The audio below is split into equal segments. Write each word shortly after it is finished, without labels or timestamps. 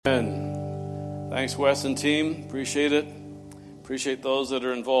Amen. Thanks, Wes and team. Appreciate it. Appreciate those that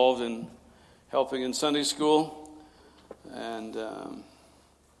are involved in helping in Sunday school. And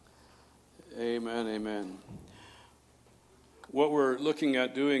amen. What we're looking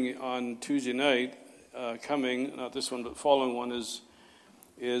at doing on Tuesday night, coming, not this one, but the following one,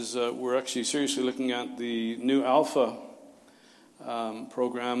 is we're actually seriously looking at the new Alpha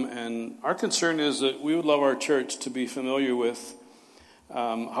program. And our concern is that we would love our church to be familiar with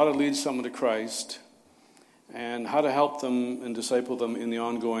how to lead someone to Christ, and how to help them and disciple them in the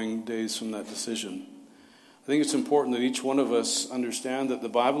ongoing days from that decision. I think it's important that each one of us understand that the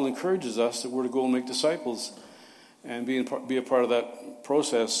Bible encourages us that we're to go and make disciples and be a part of that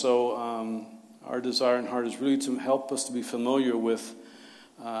process. So our desire and heart is really to help us to be familiar with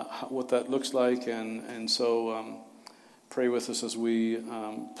what that looks like, and so pray with us as we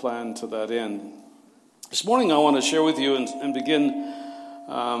plan to that end. This morning I want to share with you and begin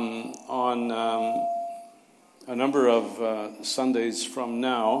on a number of Sundays from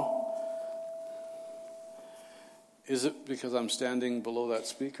now. Is it because I'm standing below that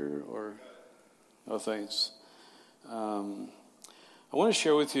speaker, or? Oh, thanks. I want to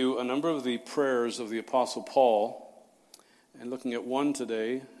share with you a number of the prayers of the Apostle Paul, and looking at one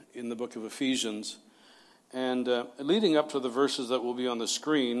today in the book of Ephesians. And leading up to the verses that will be on the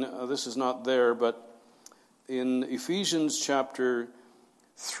screen, this is not there, but in Ephesians chapter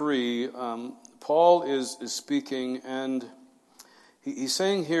 3, Paul is speaking, and he's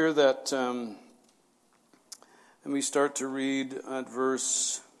saying here that, let me start to read at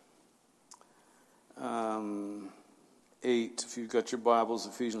verse 8, if you've got your Bibles,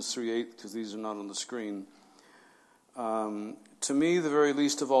 Ephesians 3:8, because these are not on the screen. To me, the very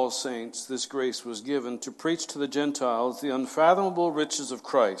least of all saints, this grace was given to preach to the Gentiles the unfathomable riches of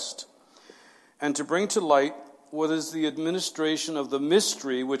Christ, and to bring to light what is the administration of the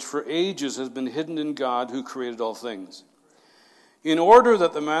mystery which for ages has been hidden in God who created all things, in order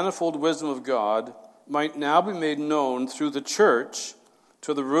that the manifold wisdom of God might now be made known through the church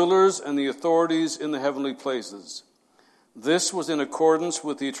to the rulers and the authorities in the heavenly places. This was in accordance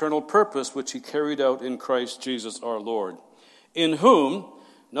with the eternal purpose which he carried out in Christ Jesus our Lord, in whom,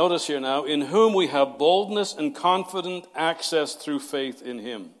 notice here now, in whom we have boldness and confident access through faith in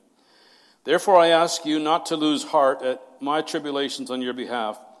him. Therefore I ask you not to lose heart at my tribulations on your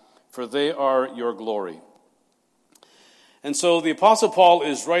behalf, for they are your glory. And so the Apostle Paul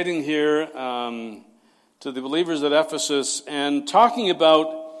is writing here to the believers at Ephesus and talking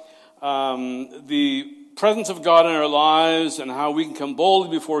about the presence of God in our lives and how we can come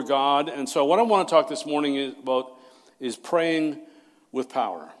boldly before God. And so what I want to talk this morning about is praying with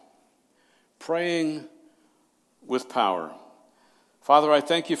power. Praying with power. Father, I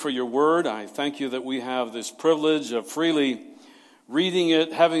thank you for your word. I thank you that we have this privilege of freely reading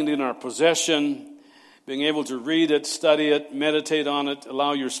it, having it in our possession, being able to read it, study it, meditate on it,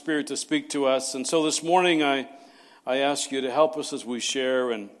 allow your Spirit to speak to us. And so this morning I ask you to help us as we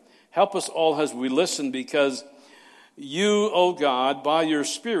share, and help us all as we listen, because you, O God, by your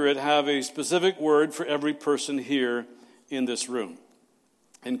Spirit, have a specific word for every person here in this room.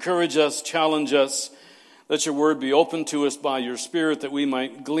 Encourage us, challenge us. Let your word be open to us by your Spirit, that we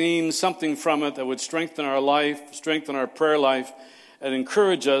might glean something from it that would strengthen our life, strengthen our prayer life, and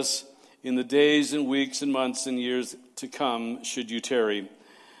encourage us in the days and weeks and months and years to come, should you tarry.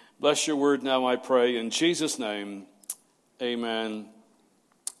 Bless your word now, I pray, in Jesus' name. Amen.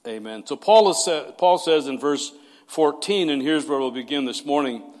 Amen. So Paul says in verse 14, and here's where we'll begin this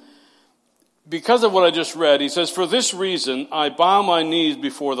morning. Because of what I just read, he says, "For this reason I bow my knees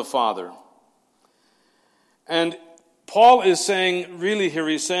before the Father." And Paul is saying, really here,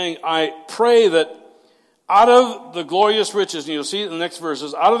 he's saying, I pray that out of the glorious riches, and you'll see it in the next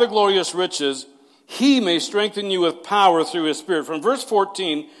verses, out of the glorious riches, he may strengthen you with power through his Spirit. From verse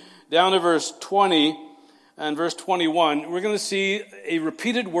 14 down to verse 20 and verse 21, we're going to see a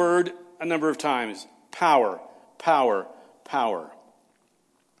repeated word a number of times. Power, power, power.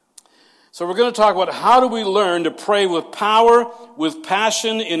 So we're going to talk about how do we learn to pray with power, with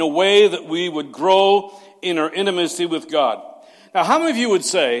passion, in a way that we would grow in our intimacy with God. Now, how many of you would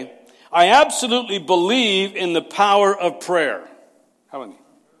say, I absolutely believe in the power of prayer? How many?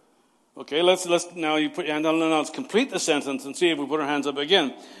 Okay, let's now you put your hand down. No, let's complete the sentence and see if we put our hands up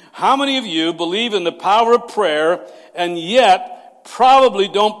again. How many of you believe in the power of prayer and yet probably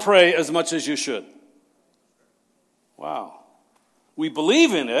don't pray as much as you should? Wow. We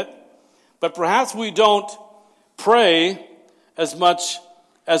believe in it, but perhaps we don't pray as much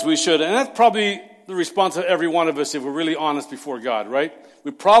as we should. And that's probably the response of every one of us if we're really honest before God, right?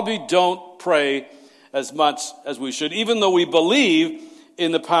 We probably don't pray as much as we should, even though we believe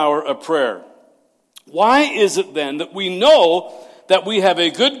in the power of prayer. Why is it then that we know that we have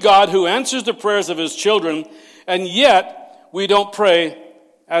a good God who answers the prayers of his children, and yet we don't pray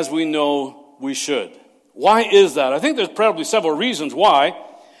as we know we should? Why is that? I think there's probably several reasons why.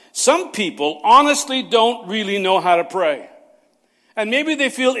 Some people honestly don't really know how to pray. And maybe they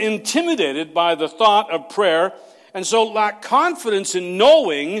feel intimidated by the thought of prayer, and so lack confidence in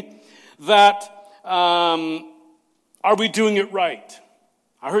knowing that, are we doing it right?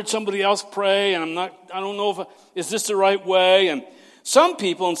 I heard somebody else pray, and I don't know is this the right way? And some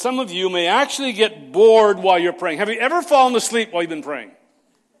people, and some of you, may actually get bored while you're praying. Have you ever fallen asleep while you've been praying?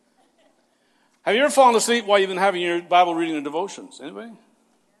 Have you ever fallen asleep while you've been having your Bible reading and devotions? Anybody?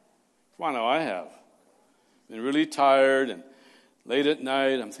 Well, I know I have. Been really tired and late at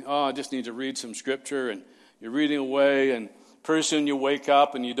night. I'm thinking, I just need to read some scripture. And you're reading away, and pretty soon you wake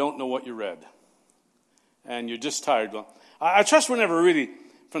up and you don't know what you read. And you're just tired. Well, I trust we're never really,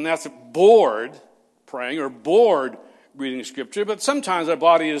 from that, bored praying or bored reading scripture. But sometimes our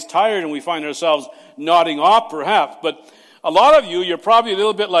body is tired and we find ourselves nodding off perhaps. But a lot of you, you're probably a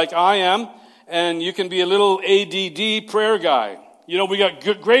little bit like I am. And you can be a little ADD prayer guy. You know, we got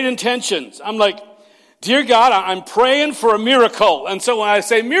great intentions. I'm like, dear God, I'm praying for a miracle. And so when I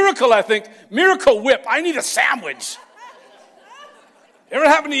say miracle, I think, Miracle Whip, I need a sandwich. Ever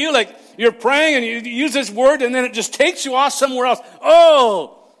happened to you? Like, you're praying and you use this word and then it just takes you off somewhere else.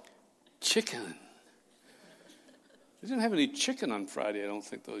 Oh, chicken. We didn't have any chicken on Friday, I don't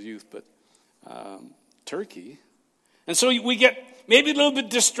think, those youth, but turkey. And so we get maybe a little bit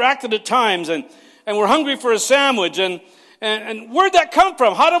distracted at times, and we're hungry for a sandwich. And where'd that come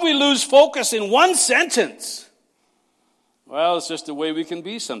from? How do we lose focus in one sentence? Well, it's just the way we can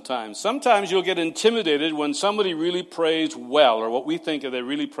be sometimes. Sometimes you'll get intimidated when somebody really prays well, or what we think of they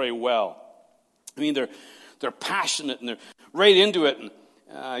really pray well. I mean, they're passionate and they're right into it. And,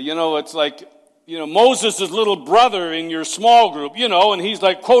 it's like, Moses' little brother in your small group, and he's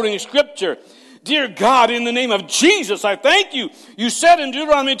like quoting scripture. Dear God, in the name of Jesus, I thank you. You said in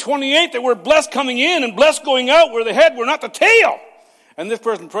Deuteronomy 28 that we're blessed coming in and blessed going out. We're the head, we're not the tail. And this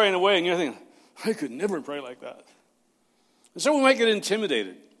person praying away, and you're thinking, I could never pray like that. And so we might get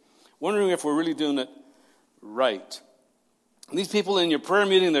intimidated, wondering if we're really doing it right. And these people in your prayer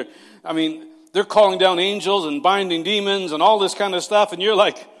meeting, they're calling down angels and binding demons and all this kind of stuff, and you're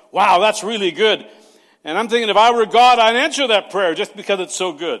like, wow, that's really good. And I'm thinking, if I were God, I'd answer that prayer just because it's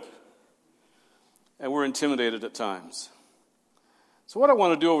so good. And we're intimidated at times. So what I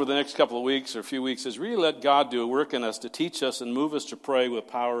want to do over the next couple of weeks or a few weeks is really let God do a work in us to teach us and move us to pray with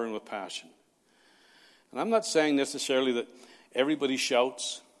power and with passion. And I'm not saying necessarily that everybody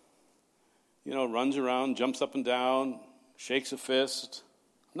shouts, runs around, jumps up and down, shakes a fist.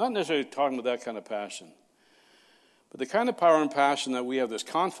 I'm not necessarily talking about that kind of passion. But the kind of power and passion that we have this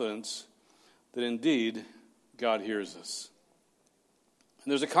confidence that indeed God hears us.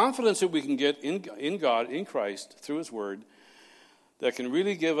 And there's a confidence that we can get in God, in Christ, through his word, that can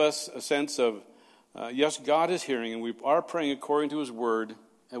really give us a sense of, yes, God is hearing, and we are praying according to his word,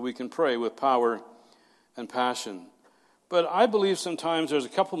 and we can pray with power and passion. But I believe sometimes there's a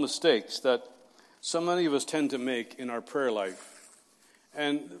couple mistakes that so many of us tend to make in our prayer life.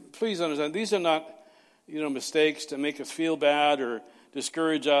 And please understand, these are not, mistakes to make us feel bad or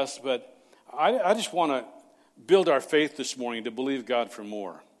discourage us, but I just want to build our faith this morning to believe God for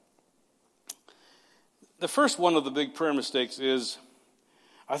more. The first one of the big prayer mistakes is,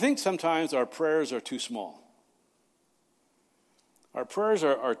 I think sometimes our prayers are too small. Our prayers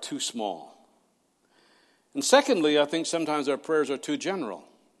are too small. And secondly, I think sometimes our prayers are too general.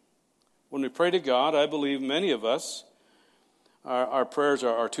 When we pray to God, I believe many of us, our prayers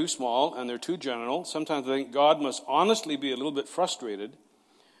are too small and they're too general. Sometimes I think God must honestly be a little bit frustrated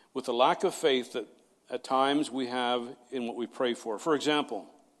with the lack of faith that at times we have in what we pray for. For example,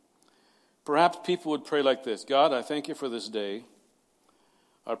 perhaps people would pray like this: God, I thank you for this day.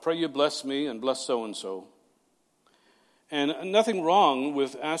 I pray you bless me and bless so-and-so. And nothing wrong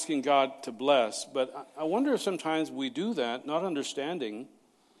with asking God to bless, but I wonder if sometimes we do that, not understanding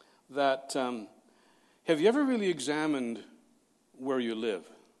that, have you ever really examined where you live?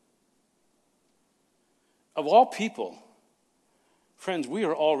 Of all people, friends, we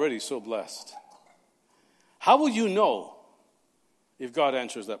are already so blessed. How will you know if God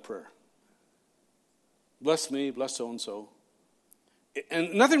answers that prayer? Bless me, bless so-and-so.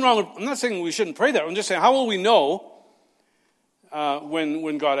 And nothing wrong with, I'm not saying we shouldn't pray that. I'm just saying, how will we know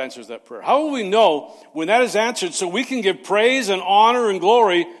when God answers that prayer? How will we know when that is answered so we can give praise and honor and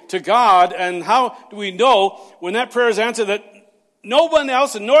glory to God? And how do we know when that prayer is answered that no one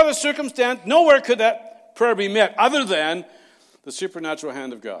else in no other circumstance, nowhere could that prayer be met other than the supernatural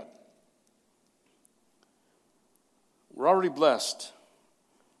hand of God. We're already blessed.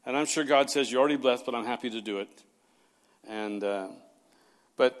 And I'm sure God says, you're already blessed, but I'm happy to do it.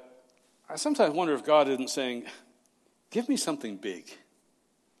 But I sometimes wonder if God isn't saying, give me something big.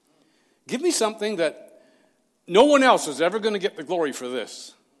 Give me something that no one else is ever going to get the glory for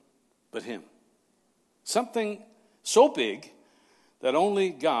this but him. Something so big that only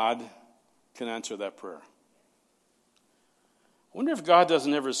God can answer that prayer. I wonder if God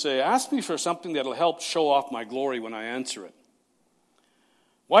doesn't ever say, ask me for something that will help show off my glory when I answer it.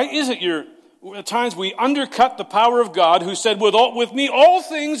 Why is it at times we undercut the power of God, who said, with me all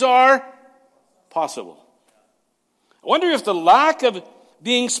things are possible? I wonder if the lack of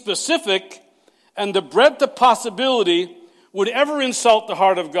being specific and the breadth of possibility would ever insult the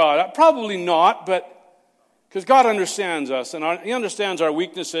heart of God. Probably not, but because God understands us and he understands our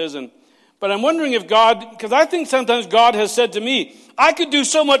weaknesses. But I'm wondering if God, because I think sometimes God has said to me, I could do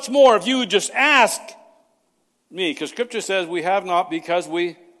so much more if you would just ask me. Because Scripture says we have not because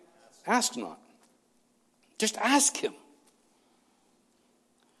we ask not. Just ask him.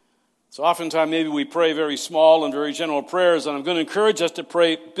 So oftentimes maybe we pray very small and very general prayers, and I'm going to encourage us to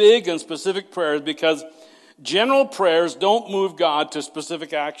pray big and specific prayers, because general prayers don't move God to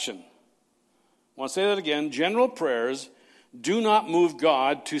specific action. I want to say that again. General prayers do not move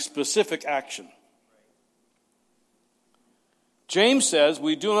God to specific action. James says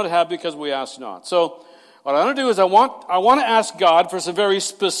we do not have because we ask not. So what I want to do is I want to ask God for some very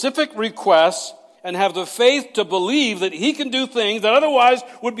specific requests and have the faith to believe that he can do things that otherwise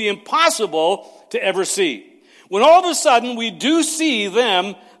would be impossible to ever see. When all of a sudden we do see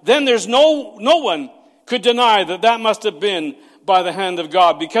them, then there's no one could deny that must have been by the hand of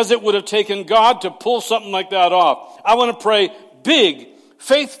God, because it would have taken God to pull something like that off. I want to pray big,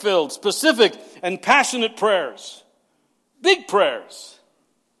 faith-filled, specific, and passionate prayers. Big prayers.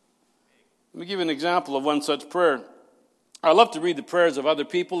 Let me give you an example of one such prayer. I love to read the prayers of other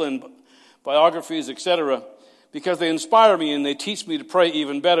people and biographies, etc., because they inspire me and they teach me to pray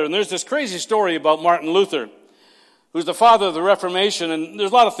even better. And there's this crazy story about Martin Luther, who's the father of the Reformation. And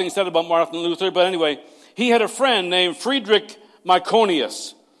there's a lot of things said about Martin Luther, but anyway, he had a friend named Friedrich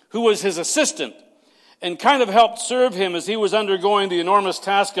Myconius, who was his assistant and kind of helped serve him as he was undergoing the enormous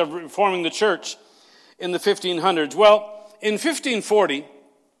task of reforming the church in the 1500s. Well, in 1540,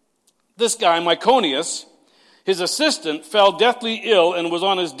 this guy, Myconius, his assistant, fell deathly ill and was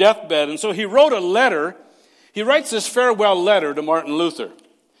on his deathbed. And so he wrote a letter. He writes this farewell letter to Martin Luther,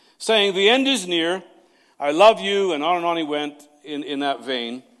 saying, the end is near, I love you, and on he went in that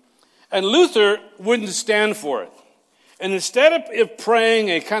vein. And Luther wouldn't stand for it. And instead of praying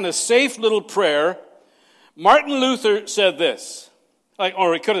a kind of safe little prayer, Martin Luther said this,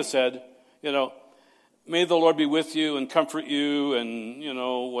 or he could have said, may the Lord be with you and comfort you and,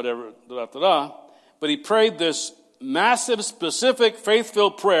 whatever, But he prayed this massive, specific,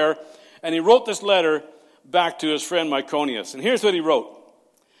 faith-filled prayer, and he wrote this letter back to his friend Myconius. And here's what he wrote.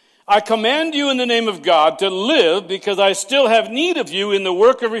 I command you in the name of God to live, because I still have need of you in the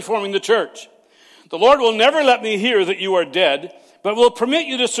work of reforming the church. The Lord will never let me hear that you are dead, but will permit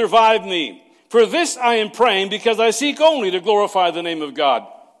you to survive me. For this I am praying, because I seek only to glorify the name of God.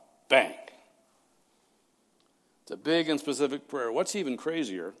 Bang. It's a big and specific prayer. What's even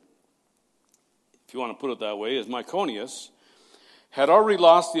crazier, if you want to put it that way, is Myconius had already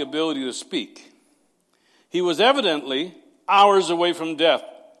lost the ability to speak. He was evidently hours away from death,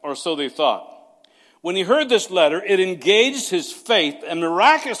 or so they thought. When he heard this letter, it engaged his faith, and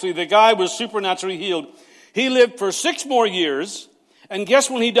miraculously the guy was supernaturally healed. He lived for 6 more years, and guess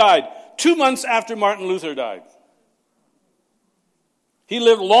when he died? 2 months after Martin Luther died. He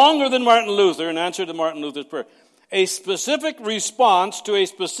lived longer than Martin Luther in answer to Martin Luther's prayer. A specific response to a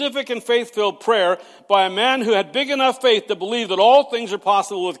specific and faith-filled prayer by a man who had big enough faith to believe that all things are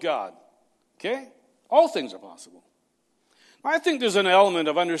possible with God. Okay? All things are possible. I think there's an element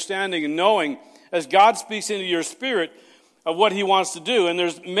of understanding and knowing as God speaks into your spirit of what he wants to do. And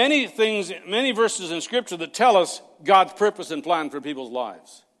there's many things, many verses in Scripture that tell us God's purpose and plan for people's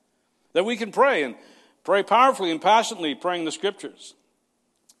lives. That we can pray, and pray powerfully and passionately, praying the Scriptures.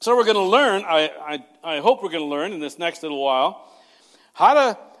 So we're going to learn, I hope we're going to learn in this next little while, how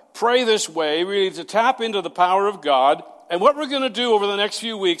to pray this way, really to tap into the power of God. And what we're going to do over the next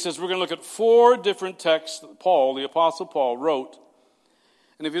few weeks is we're going to look at 4 different texts that Paul, the Apostle Paul, wrote.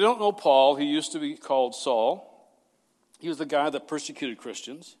 And if you don't know Paul, he used to be called Saul. He was the guy that persecuted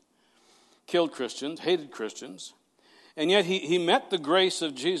Christians, killed Christians, hated Christians. And yet he met the grace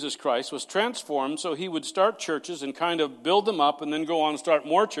of Jesus Christ, was transformed so he would start churches and kind of build them up and then go on and start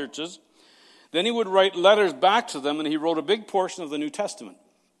more churches. Then he would write letters back to them, and he wrote a big portion of the New Testament.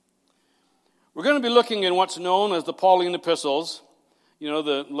 We're going to be looking in what's known as the Pauline epistles,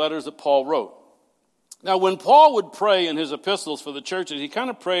 the letters that Paul wrote. Now, when Paul would pray in his epistles for the churches, he kind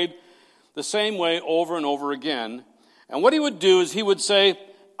of prayed the same way over and over again. And what he would do is he would say,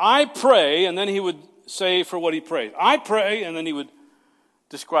 I pray, and then he would say for what he prayed. I pray, and then he would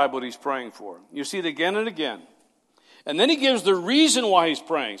describe what he's praying for. You see it again and again. And then he gives the reason why he's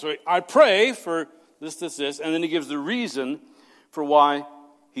praying. So I pray for this, and then he gives the reason for why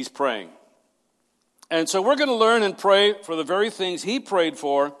he's praying. And so we're going to learn and pray for the very things he prayed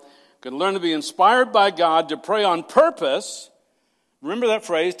for. We're going to learn to be inspired by God, to pray on purpose. Remember that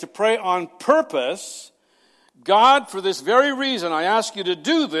phrase, to pray on purpose. God, for this very reason, I ask you to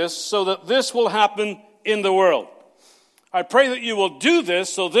do this so that this will happen in the world. I pray that you will do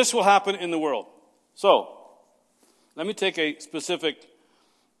this so this will happen in the world. So, let me take a specific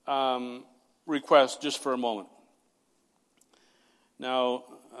request just for a moment. Now,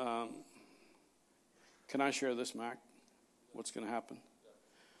 can I share this, Mac? What's going to happen?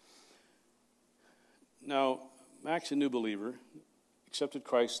 Now, Mac's a new believer, accepted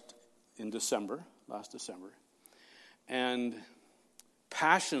Christ in last December, and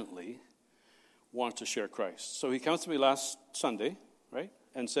passionately wants to share Christ. So he comes to me last Sunday, right,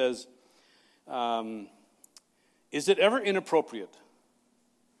 and says, is it ever inappropriate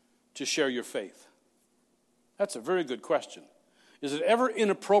to share your faith? That's a very good question. Is it ever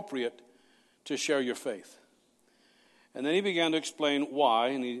inappropriate to share your faith? And then he began to explain why.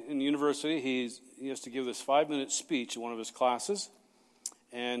 And in university, he has to give this 5-minute speech in one of his classes,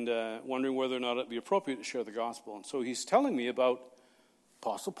 and wondering whether or not it would be appropriate to share the gospel. And so he's telling me about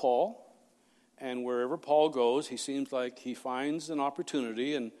Apostle Paul, and wherever Paul goes, he seems like he finds an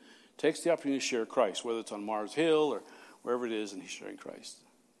opportunity and takes the opportunity to share Christ, whether it's on Mars Hill or wherever it is, and he's sharing Christ.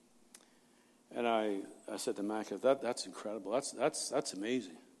 And I said to Mac, that's incredible. That's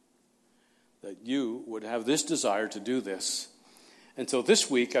amazing that you would have this desire to do this. And so this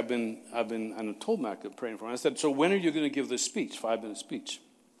week I've been and I told Mac I'm praying for him. I said, so when are you going to give this speech, 5-minute speech?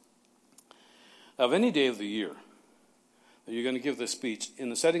 Of any day of the year that you're going to give this speech in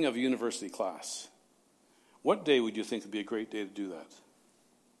the setting of a university class, what day would you think would be a great day to do that?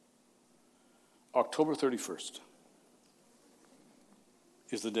 October 31st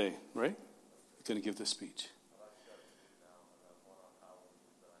is the day, right? You're going to give this speech.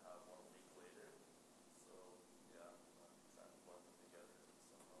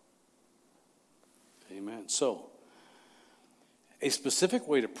 Amen. So, a specific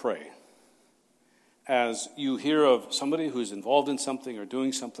way to pray as you hear of somebody who's involved in something or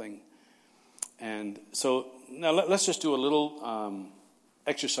doing something. And so, now let's just do a little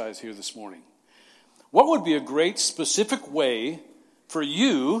exercise here this morning. What would be a great specific way for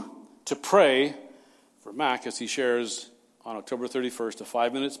you to pray for Mac as he shares on October 31st a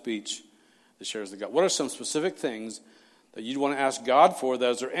 5-minute speech that shares the God? What are some specific things that you'd want to ask God for that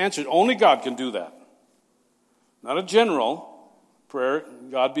as are answered? Only God can do that. Not a general prayer.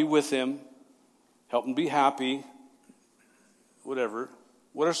 God be with him, help him be happy, whatever.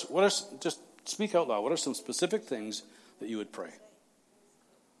 What are just speak out loud. What are some specific things that you would pray?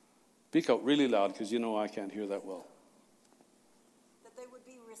 Speak out really loud, because I can't hear that well. That they would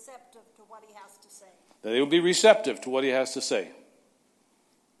be receptive to what he has to say. That they would be receptive to what he has to say.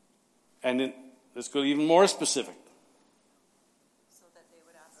 And then, let's go even more specific. So that they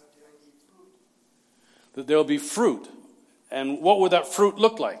would ask for fruit. That there will be fruit. And what would that fruit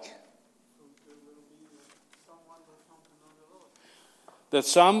look like? That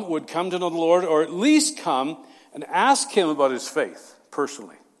some would come to know the Lord, or at least come and ask him about his faith,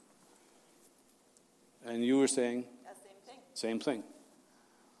 personally. And you were saying? Same thing.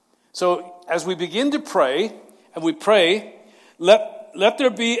 So, as we begin to pray, and we pray, let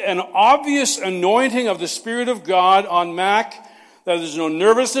there be an obvious anointing of the Spirit of God on Mac, that there's no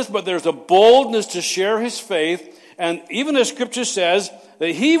nervousness, but there's a boldness to share his faith. And even as Scripture says,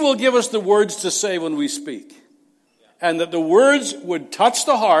 that he will give us the words to say when we speak. And that the words would touch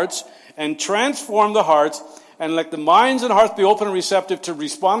the hearts and transform the hearts, and let the minds and hearts be open and receptive to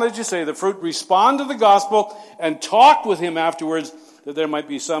respond, as you say, the fruit, respond to the gospel, and talk with him afterwards, that there might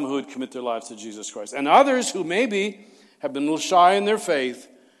be some who would commit their lives to Jesus Christ. And others who maybe have been a little shy in their faith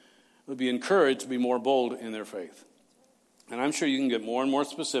would be encouraged to be more bold in their faith. And I'm sure you can get more and more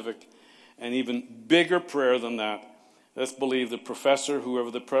specific and even bigger prayer than that. Let's believe the professor,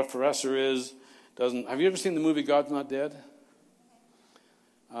 whoever the professor is, doesn't. Have you ever seen the movie God's Not Dead?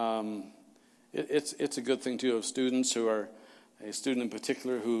 It's a good thing too of students who are, a student in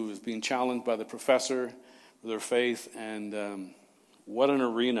particular who is being challenged by the professor with their faith, and what an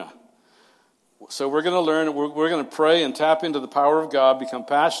arena. So we're going to learn, we're going to pray and tap into the power of God, become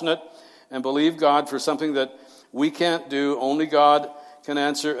passionate, and believe God for something that we can't do. Only God can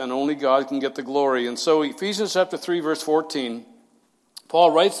answer, and only God can get the glory. And so Ephesians chapter 3, verse 14,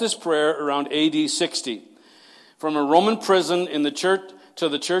 Paul writes this prayer around AD 60 from a Roman prison in the church to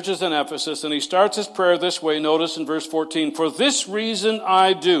the churches in Ephesus. And he starts his prayer this way. Notice in verse 14, for this reason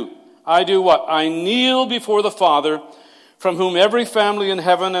I do. I do what? I kneel before the Father, from whom every family in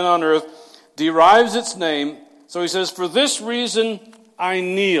heaven and on earth derives its name. So he says, for this reason I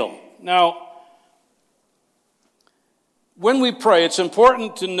kneel. Now, when we pray, it's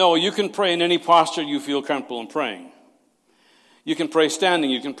important to know you can pray in any posture you feel comfortable in praying. You can pray standing,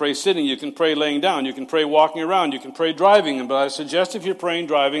 you can pray sitting, you can pray laying down, you can pray walking around, you can pray driving. But I suggest if you're praying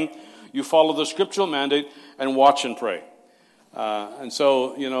driving, you follow the scriptural mandate and watch and pray. And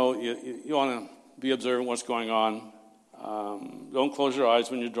so, you want to be observant what's going on. Don't close your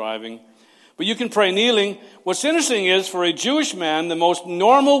eyes when you're driving. But you can pray kneeling. What's interesting is, for a Jewish man, the most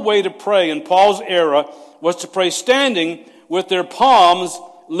normal way to pray in Paul's era was to pray standing with their palms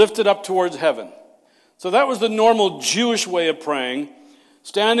lifted up towards heaven. So that was the normal Jewish way of praying,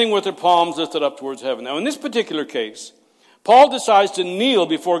 standing with their palms lifted up towards heaven. Now, in this particular case, Paul decides to kneel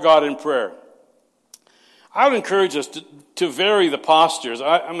before God in prayer. I would encourage us to vary the postures.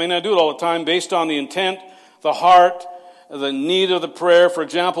 I do it all the time based on the intent, the heart, the need of the prayer. For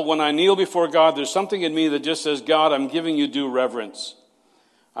example, when I kneel before God, there's something in me that just says, God, I'm giving you due reverence.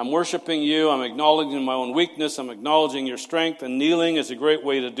 I'm worshiping you. I'm acknowledging my own weakness. I'm acknowledging your strength. And kneeling is a great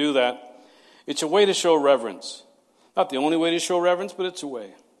way to do that. It's a way to show reverence. Not the only way to show reverence, but it's a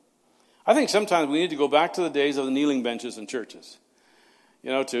way. I think sometimes we need to go back to the days of the kneeling benches in churches.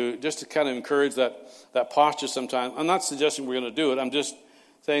 To kind of encourage that posture sometimes. I'm not suggesting we're going to do it. I'm just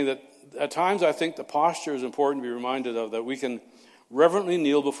saying that at times I think the posture is important to be reminded of, that we can reverently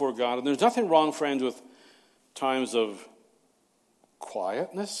kneel before God. And there's nothing wrong, friends, with times of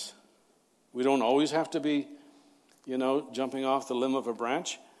quietness. We don't always have to be, jumping off the limb of a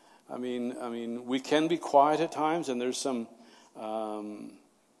branch. I mean, we can be quiet at times, and there's some. Remember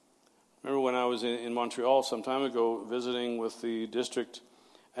when I was in Montreal some time ago visiting with the district,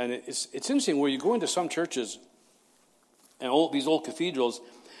 and it's interesting where you go into some churches and these old cathedrals,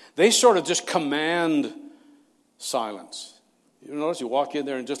 they sort of just command silence. You notice you walk in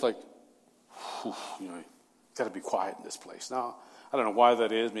there and just like, got to be quiet in this place. Now, I don't know why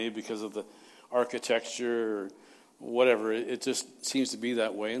that is. Maybe because of the architecture or whatever. It just seems to be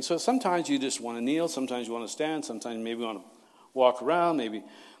that way. And so sometimes you just want to kneel. Sometimes you want to stand. Sometimes maybe you want to walk around. Maybe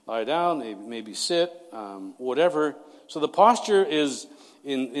lie down. Maybe sit. Whatever. So the posture is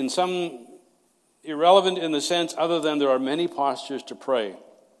in some irrelevant in the sense other than there are many postures to pray.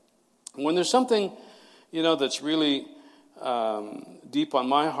 And when there's something, that's really deep on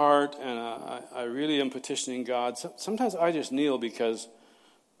my heart, and I really am petitioning God, sometimes I just kneel because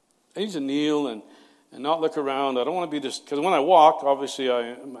I need to kneel and not look around. I don't want to be because when I walk, obviously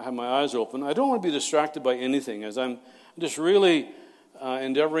I have my eyes open. I don't want to be distracted by anything as I'm just really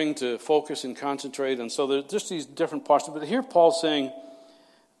endeavoring to focus and concentrate. And so there's just these different postures. But here Paul's saying,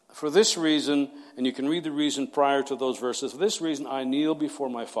 for this reason, and you can read the reason prior to those verses, for this reason I kneel before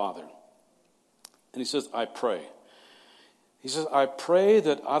my Father. And he says, I pray. He says, I pray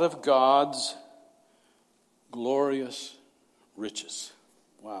that out of God's glorious riches.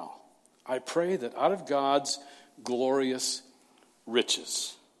 Wow. I pray that out of God's glorious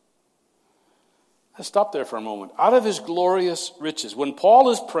riches. Let's stop there for a moment. Out of his glorious riches. When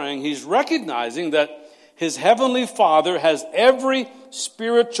Paul is praying, he's recognizing that his heavenly Father has every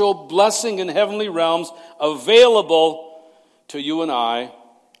spiritual blessing in heavenly realms available to you and I,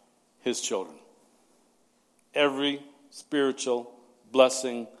 his children. Every spiritual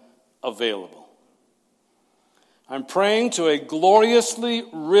blessing available. I'm praying to a gloriously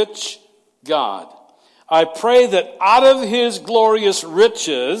rich God. I pray that out of his glorious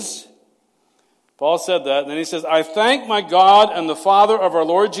riches, Paul said that, and then he says, I thank my God and the Father of our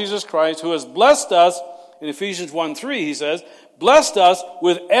Lord Jesus Christ, who has blessed us, in Ephesians 1:3, he says, blessed us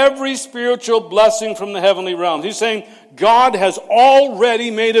with every spiritual blessing from the heavenly realm. He's saying God has already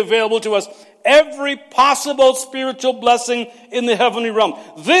made available to us every possible spiritual blessing in the heavenly realm.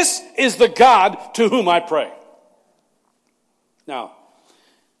 This is the God to whom I pray. Now,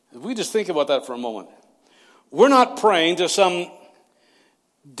 if we just think about that for a moment, we're not praying to some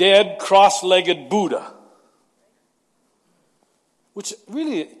dead, cross-legged Buddha, which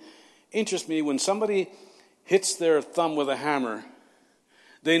really interests me. When somebody hits their thumb with a hammer,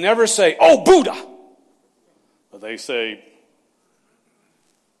 they never say, oh, Buddha, but they say,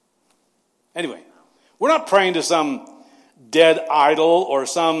 anyway, we're not praying to some dead idol or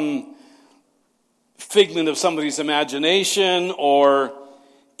some figment of somebody's imagination or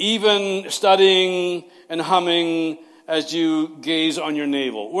even studying and humming as you gaze on your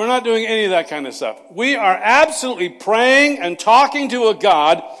navel. We're not doing any of that kind of stuff. We are absolutely praying and talking to a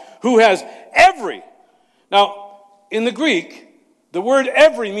God who has every. Now, in the Greek, the word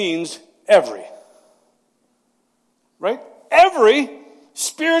every means every. Right? Every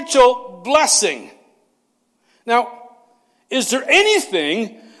spiritual blessing. Now, is there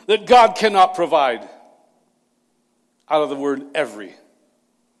anything that God cannot provide out of the word every?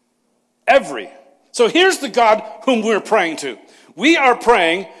 Every. So here's the God whom we're praying to. We are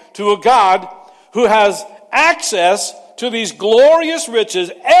praying to a God who has access to these glorious riches,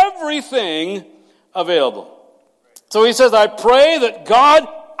 everything available. So he says, I pray that God,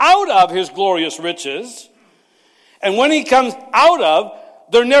 out of his glorious riches, and when he comes out of,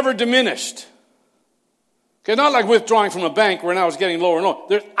 they're never diminished. Okay, not like withdrawing from a bank where now it's getting lower and lower.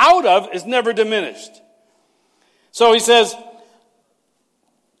 Their out of is never diminished. So he says,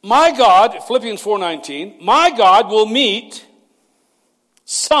 my God, Philippians 4:19, my God will meet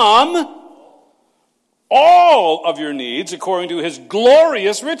all of your needs according to his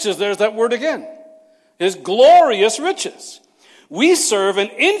glorious riches. There's that word again. His glorious riches. We serve an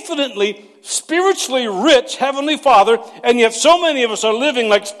infinitely spiritually rich Heavenly Father, and yet so many of us are living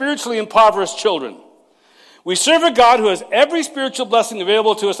like spiritually impoverished children. We serve a God who has every spiritual blessing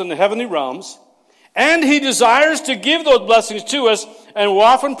available to us in the heavenly realms, and he desires to give those blessings to us, and we're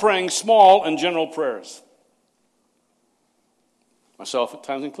often praying small and general prayers. Myself at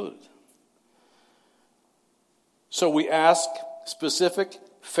times included. So we ask specific,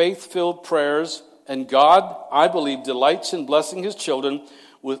 faith-filled prayers, and God, I believe, delights in blessing his children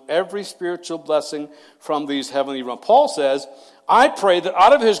with every spiritual blessing from these heavenly realms. Paul says, I pray that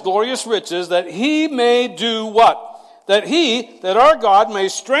out of his glorious riches that he may do what? That our God may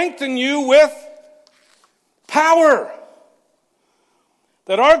strengthen you with power.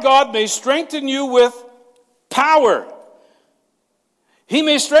 That our God may strengthen you with power. He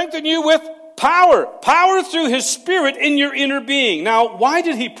may strengthen you with power. Power through his Spirit in your inner being. Now, why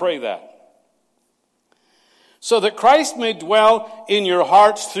did he pray that? So that Christ may dwell in your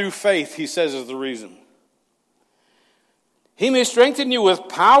hearts through faith, he says is the reason. He may strengthen you with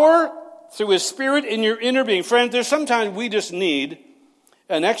power through his Spirit in your inner being. Friends, there's sometimes we just need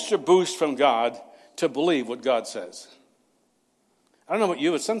an extra boost from God to believe what God says. I don't know about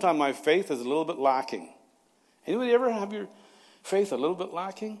you, but sometimes my faith is a little bit lacking. Anybody ever have your faith a little bit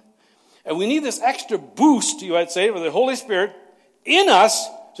lacking? And we need this extra boost, you might say, with the Holy Spirit in us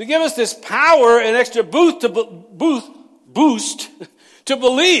to give us this power and extra boost to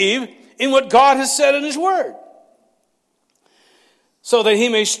believe in what God has said in his word. So that he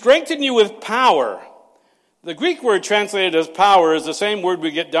may strengthen you with power. The Greek word translated as power is the same word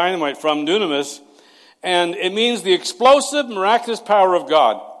we get dynamite from, dunamis, and it means the explosive, miraculous power of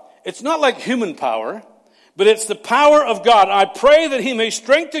God. It's not like human power, but it's the power of God. I pray that he may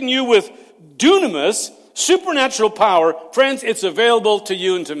strengthen you with dunamis, supernatural power. Friends, it's available to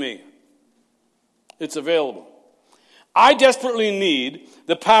you and to me. It's available. I desperately need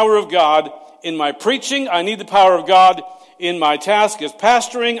the power of God in my preaching. I need the power of God in my task as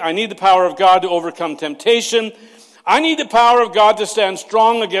pastoring. I need the power of God to overcome temptation. I need the power of God to stand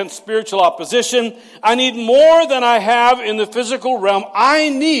strong against spiritual opposition. I need more than I have in the physical realm. I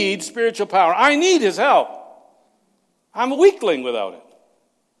need spiritual power. I need his help. I'm a weakling without it.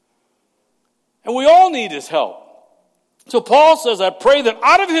 And we all need his help. So Paul says, I pray that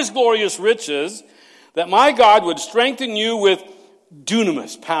out of his glorious riches, that my God would strengthen you with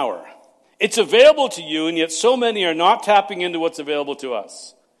dunamis, power. It's available to you, and yet so many are not tapping into what's available to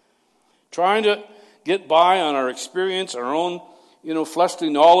us. Trying to get by on our experience, our own, fleshly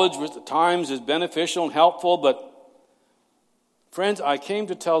knowledge, which at times is beneficial and helpful. But, friends, I came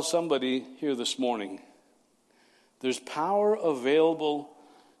to tell somebody here this morning, there's power available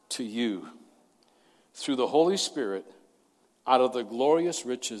to you through the Holy Spirit out of the glorious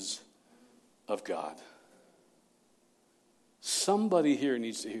riches of God. Somebody here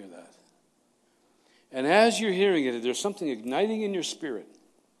needs to hear that. And as you're hearing it, there's something igniting in your spirit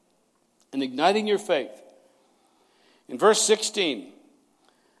and igniting your faith. In verse 16,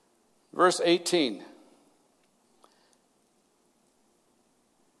 verse 18,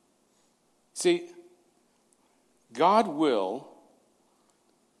 see, God will,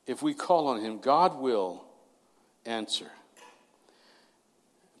 if we call on him, God will answer.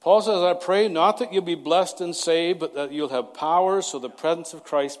 Paul says, I pray not that you'll be blessed and saved, but that you'll have power so the presence of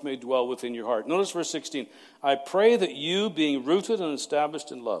Christ may dwell within your heart. Notice verse 16. I pray that you, being rooted and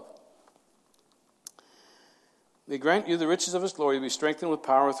established in love, may grant you the riches of his glory, be strengthened with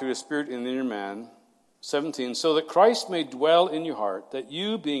power through his Spirit in the inner man, 17, so that Christ may dwell in your heart, that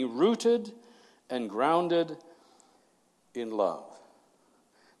you, being rooted and grounded in love,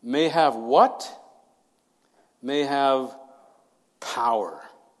 may have what? May have power.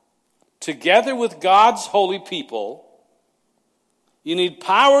 Together with God's holy people, you need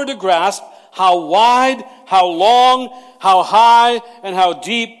power to grasp how wide, how long, how high, and how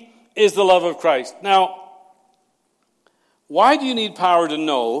deep is the love of Christ. Now, why do you need power to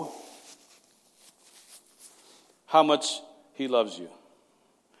know how much he loves you?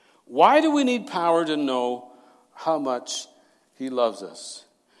 Why do we need power to know how much he loves us?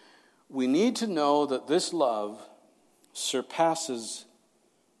 We need to know that this love surpasses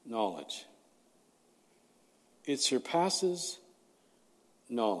knowledge. It surpasses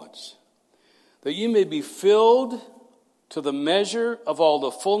knowledge. That you may be filled to the measure of all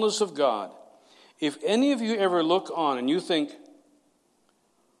the fullness of God. If any of you ever look on and you think,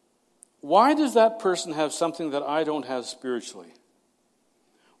 why does that person have something that I don't have spiritually?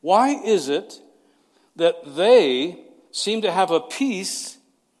 Why is it that they seem to have a peace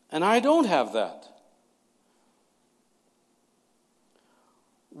and I don't have that?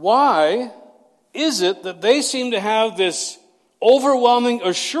 Why is it that they seem to have this overwhelming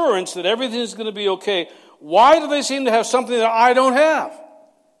assurance that everything is going to be okay? Why do they seem to have something that I don't have?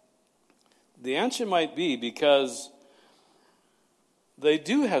 The answer might be because they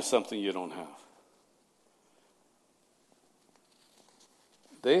do have something you don't have.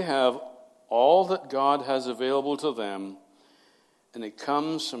 They have all that God has available to them, and it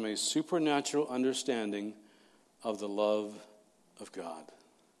comes from a supernatural understanding of the love of God.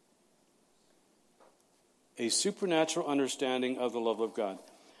 A supernatural understanding of the love of God.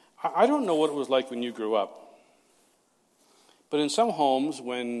 I don't know what it was like when you grew up, but in some homes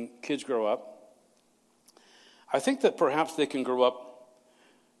when kids grow up, I think that perhaps they can grow up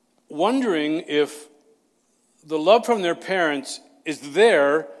wondering if the love from their parents is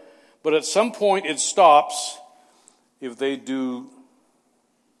there, but at some point it stops if they do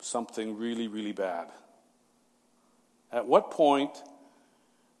something really, really bad. At what point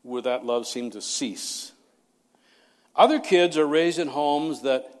would that love seem to cease? Other kids are raised in homes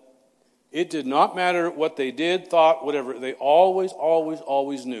that it did not matter what they did, thought, whatever. They always, always,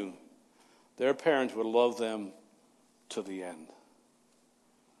 always knew their parents would love them to the end.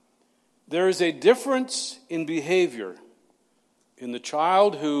 There is a difference in behavior in the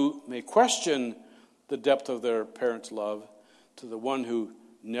child who may question the depth of their parents' love to the one who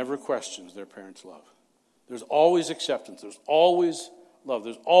never questions their parents' love. There's always acceptance. There's always love.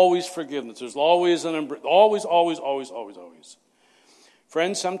 There's always forgiveness. There's always an embrace. Always, always, always, always, always.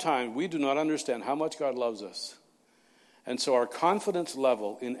 Friends, sometimes we do not understand how much God loves us. And so our confidence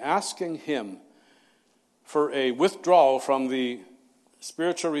level in asking him for a withdrawal from the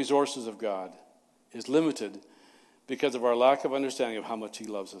spiritual resources of God is limited because of our lack of understanding of how much he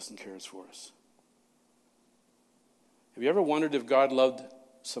loves us and cares for us. Have you ever wondered if God loved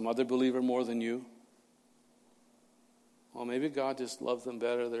some other believer more than you? Well, maybe God just loves them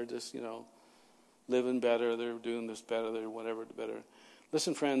better. They're just, living better. They're doing this better. They're whatever better.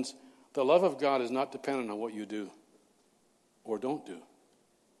 Listen, friends, the love of God is not dependent on what you do or don't do.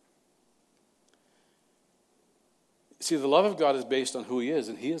 See, the love of God is based on who he is,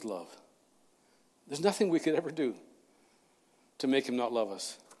 and he is love. There's nothing we could ever do to make him not love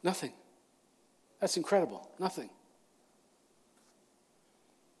us. Nothing. That's incredible. Nothing.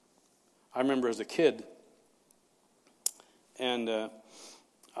 I remember as a kid, and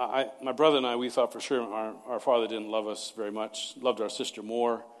my brother and I, we thought for sure our father didn't love us very much, loved our sister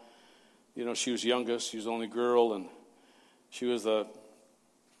more. She was youngest, she was the only girl, and she was the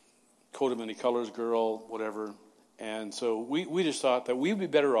coat of many colors girl, whatever. And so we just thought that we'd be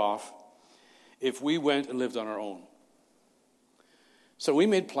better off if we went and lived on our own. So we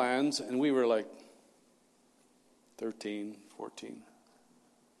made plans, and we were like 13, 14.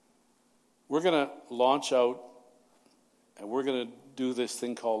 We're going to launch out, and we're going to do this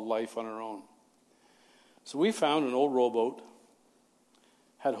thing called life on our own. So we found an old rowboat,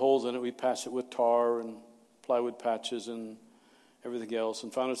 had holes in it. We patched it with tar and plywood patches and everything else,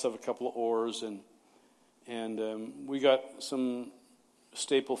 and found ourselves a couple of oars, and we got some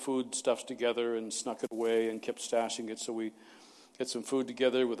staple food stuff together and snuck it away and kept stashing it, so we get some food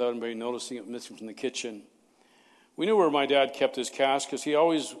together without anybody noticing it missing from the kitchen. We knew where my dad kept his cash because he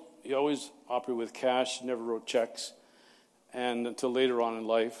always operated with cash, never wrote checks, and until later on in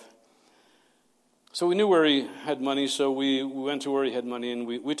life. So we knew where he had money, so we went to where he had money, and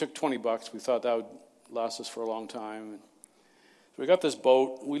we took $20. We thought that would last us for a long time. So we got this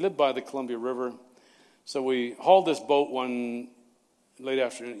boat. We lived by the Columbia River, so we hauled this boat one late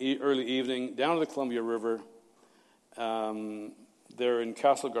afternoon, early evening, down to the Columbia River, there in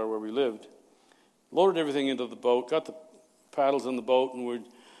Castlegar where we lived. Loaded everything into the boat, got the paddles in the boat, and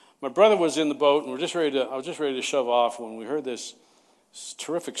my brother was in the boat, and I was just ready to shove off when we heard this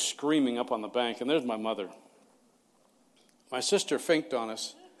terrific screaming up on the bank, and there's my mother. My sister fainted on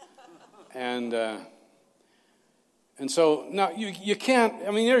us, and so now you can't.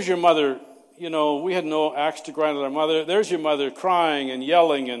 I mean, there's your mother. We had no axe to grind with our mother. There's your mother crying and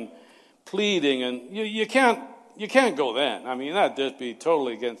yelling and pleading, and you can't go then. I mean, that'd just be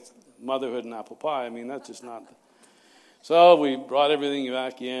totally against motherhood and apple pie. I mean, that's just not. So we brought everything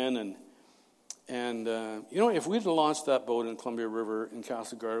back in, and if we'd have launched that boat in Columbia River in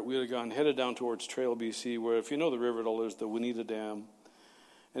Castlegar, we'd have headed down towards Trail, BC, where if you know the river at all, there's the Waneta Dam.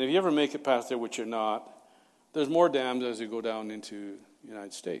 And if you ever make it past there, which you're not, there's more dams as you go down into the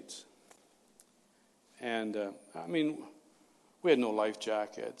United States. And, we had no life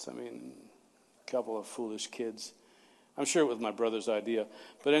jackets. A couple of foolish kids. I'm sure it was my brother's idea.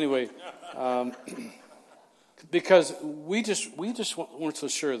 But anyway, because we just weren't so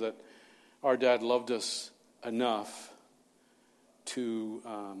sure that our dad loved us enough to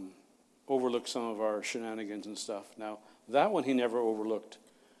overlook some of our shenanigans and stuff. Now, that one he never overlooked.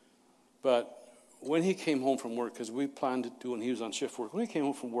 But when he came home from work, because we planned to do when he was on shift work, when he came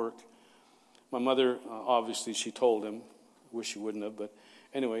home from work, my mother, obviously, she told him. I wish she wouldn't have, but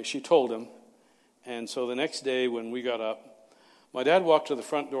anyway, she told him. And so the next day when we got up, my dad walked to the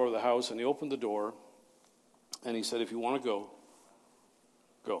front door of the house, and he opened the door, and he said, "If you want to go,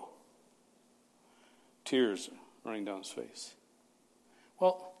 go." Tears running down his face.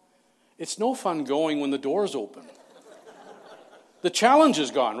 Well, it's no fun going when the door's open. The challenge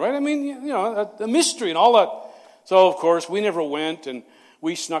is gone, right? The mystery and all that. So, of course, we never went, and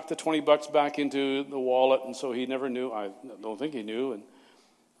we snuck the $20 back into the wallet, and so he never knew. I don't think he knew, and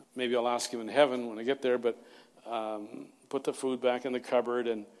maybe I'll ask him in heaven when I get there, but put the food back in the cupboard.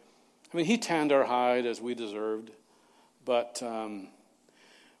 And he tanned our hide as we deserved. But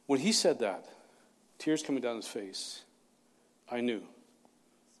when he said that, tears coming down his face, I knew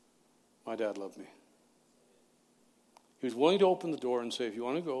my dad loved me. He was willing to open the door and say, "If you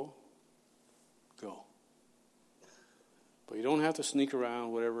want to go, go. But you don't have to sneak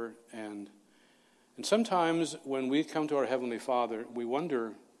around, whatever." And sometimes when we come to our Heavenly Father, we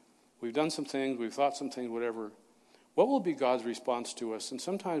wonder, we've done some things, we've thought some things, whatever. What will be God's response to us? And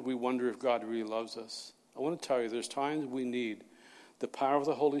sometimes we wonder if God really loves us. I want to tell you, there's times we need the power of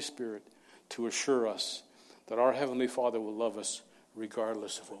the Holy Spirit to assure us that our Heavenly Father will love us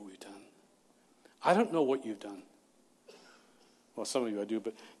regardless of what we've done. I don't know what you've done. Well, some of you I do,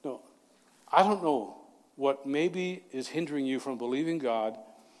 but no, I don't know what maybe is hindering you from believing God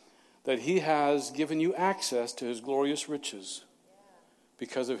that He has given you access to His glorious riches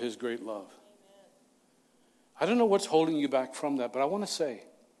because of His great love. I don't know what's holding you back from that, but I want to say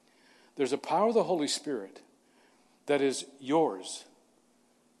there's a power of the Holy Spirit that is yours,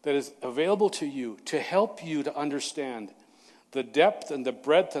 that is available to you to help you to understand the depth and the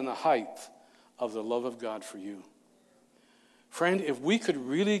breadth and the height of the love of God for you. Friend, if we could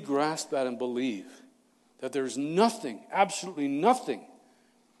really grasp that and believe that there's nothing, absolutely nothing,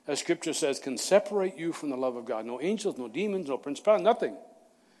 as Scripture says, can separate you from the love of God. No angels, no demons, no principalities, nothing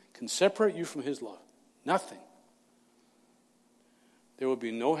can separate you from His love. Nothing. There will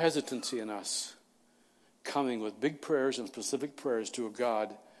be no hesitancy in us coming with big prayers and specific prayers to a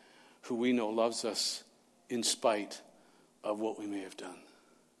God who we know loves us in spite of what we may have done.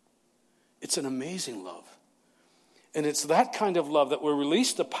 It's an amazing love. And it's that kind of love that will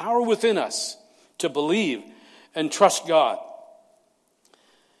release the power within us to believe and trust God.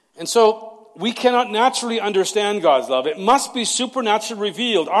 And so we cannot naturally understand God's love. It must be supernaturally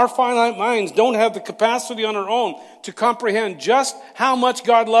revealed. Our finite minds don't have the capacity on our own to comprehend just how much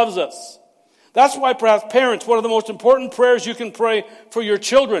God loves us. That's why perhaps parents, one of the most important prayers you can pray for your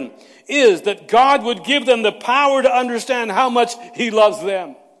children is that God would give them the power to understand how much He loves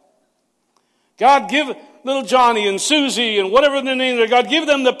them. God, give little Johnny and Susie and whatever their names are, God, give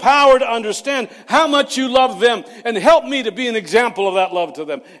them the power to understand how much you love them, and help me to be an example of that love to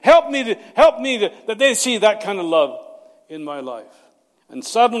them. Help me that they see that kind of love in my life. And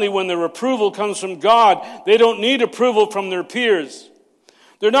suddenly when their approval comes from God, they don't need approval from their peers.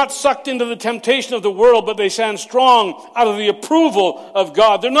 They're not sucked into the temptation of the world, but they stand strong out of the approval of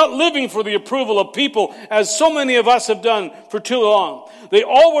God. They're not living for the approval of people, as so many of us have done for too long. They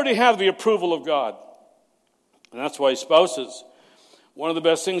already have the approval of God. And that's why spouses, one of the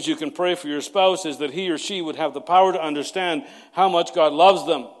best things you can pray for your spouse is that he or she would have the power to understand how much God loves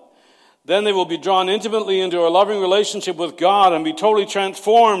them. Then they will be drawn intimately into a loving relationship with God and be totally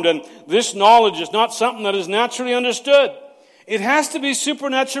transformed. And this knowledge is not something that is naturally understood. It has to be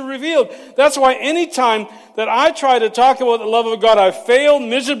supernaturally revealed. That's why any time that I try to talk about the love of God, I fail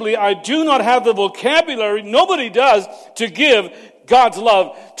miserably. I do not have the vocabulary, nobody does, to give God's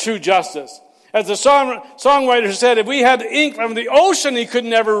love true justice. As the songwriter said, if we had ink from the ocean, he could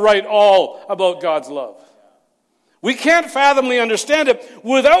never write all about God's love. We can't fathomably understand it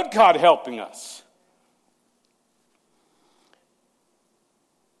without God helping us.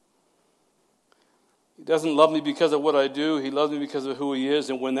 He doesn't love me because of what I do. He loves me because of who he is.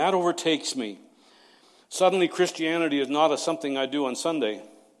 And when that overtakes me, suddenly Christianity is not something I do on Sunday.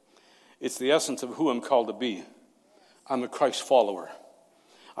 It's the essence of who I'm called to be. I'm a Christ follower.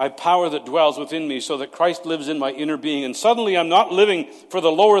 I have power that dwells within me so that Christ lives in my inner being. And suddenly I'm not living for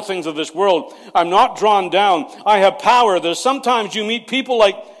the lower things of this world. I'm not drawn down. I have power. There's sometimes you meet people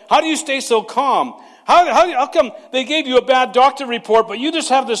like, how do you stay so calm? How come they gave you a bad doctor report, but you just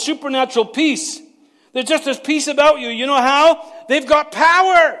have this supernatural peace? There's just this peace about you. You know how? They've got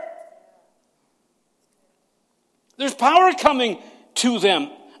power. There's power coming to them.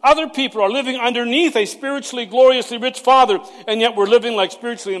 Other people are living underneath a spiritually, gloriously rich Father, and yet we're living like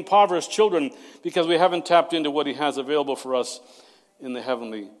spiritually impoverished children because we haven't tapped into what he has available for us in the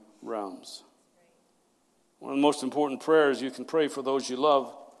heavenly realms. One of the most important prayers you can pray for those you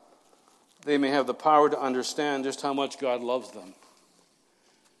love, they may have the power to understand just how much God loves them.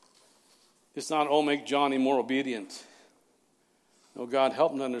 It's not, oh, make Johnny more obedient. No, God,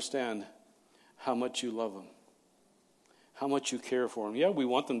 help him to understand how much you love him. How much you care for them. Yeah, we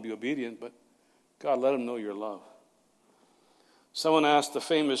want them to be obedient, but God, let them know your love. Someone asked the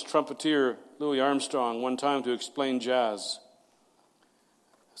famous trumpeter Louis Armstrong one time to explain jazz.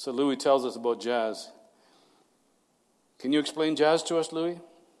 So Louis tells us about jazz. Can you explain jazz to us, Louis?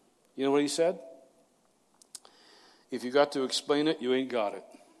 You know what he said? If you got to explain it, you ain't got it.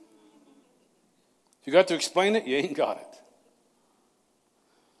 If you got to explain it, you ain't got it.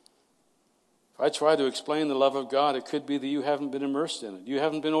 I try to explain the love of God, it could be that you haven't been immersed in it. You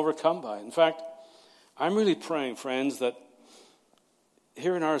haven't been overcome by it. In fact, I'm really praying, friends, that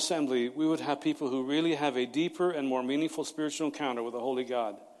here in our assembly, we would have people who really have a deeper and more meaningful spiritual encounter with the Holy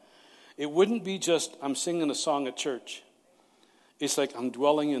God. It wouldn't be just, I'm singing a song at church. It's like I'm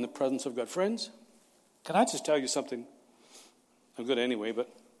dwelling in the presence of God. Friends, can I just tell you something? I'm good anyway,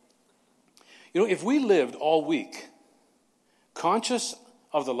 but you know, if we lived all week conscious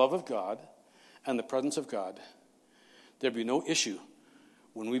of the love of God and the presence of God, there'd be no issue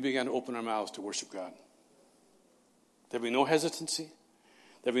when we began to open our mouths to worship God. There'd be no hesitancy.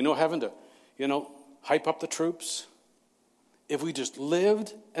 There'd be no having to, hype up the troops. If we just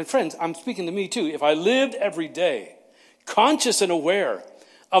lived, and friends, I'm speaking to me too, if I lived every day conscious and aware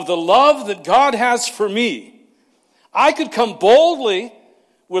of the love that God has for me, I could come boldly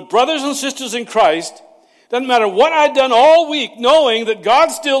with brothers and sisters in Christ. Doesn't matter what I'd done all week, knowing that God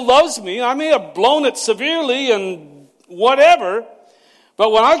still loves me. I may have blown it severely and whatever,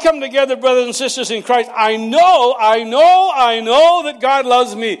 but when I come together, brothers and sisters in Christ, I know that God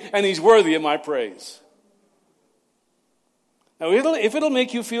loves me and he's worthy of my praise. Now, if it'll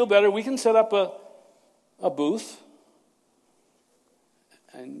make you feel better, we can set up a booth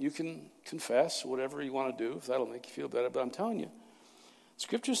and you can confess whatever you want to do if that'll make you feel better. But I'm telling you,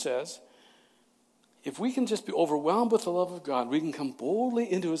 Scripture says, if we can just be overwhelmed with the love of God, we can come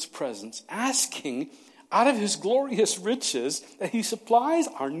boldly into his presence, asking out of his glorious riches that he supplies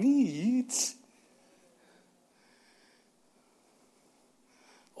our needs.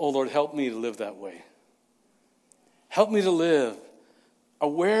 Oh, Lord, help me to live that way. Help me to live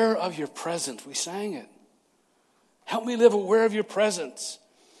aware of your presence. We sang it. Help me live aware of your presence.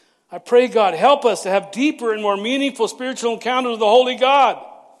 I pray, God, help us to have deeper and more meaningful spiritual encounters with the Holy God.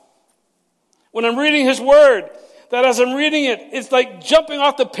 When I'm reading his word, that as I'm reading it, it's like jumping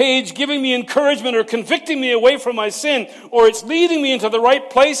off the page, giving me encouragement or convicting me away from my sin, or it's leading me into the right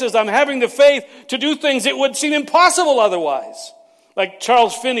places. I'm having the faith to do things that would seem impossible otherwise. Like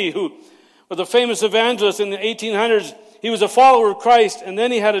Charles Finney, who was a famous evangelist in the 1800s. He was a follower of Christ, and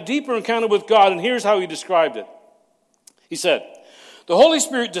then he had a deeper encounter with God, and here's how he described it. He said, "The Holy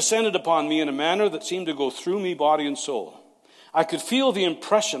Spirit descended upon me in a manner that seemed to go through me, body and soul. I could feel the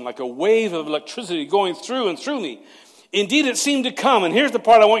impression like a wave of electricity going through and through me. Indeed, it seemed to come," and here's the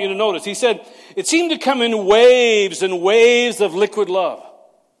part I want you to notice. He said, "It seemed to come in waves and waves of liquid love."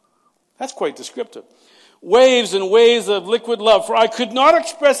 That's quite descriptive. Waves and waves of liquid love, for I could not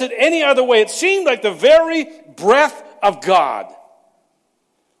express it any other way. It seemed like the very breath of God.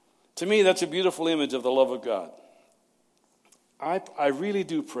 To me, that's a beautiful image of the love of God. I really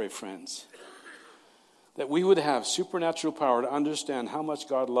do pray, friends, that we would have supernatural power to understand how much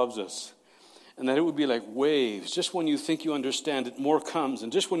God loves us. And that it would be like waves. Just when you think you understand it, more comes.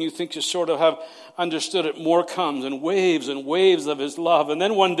 And just when you think you sort of have understood it, more comes. And waves of his love. And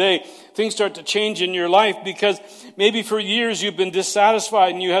then one day, things start to change in your life because maybe for years you've been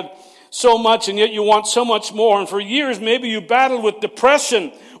dissatisfied and you have so much and yet you want so much more. And for years maybe you battled with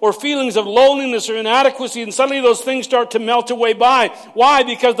depression or feelings of loneliness or inadequacy, and suddenly those things start to melt away by. Why?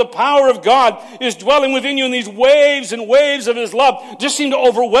 Because the power of God is dwelling within you, and these waves and waves of his love just seem to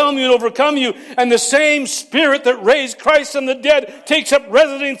overwhelm you and overcome you, and the same Spirit that raised Christ from the dead takes up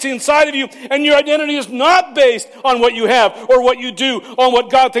residency inside of you, and your identity is not based on what you have or what you do, on what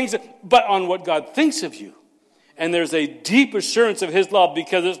God thinks, but on what God thinks of you. And there's a deep assurance of his love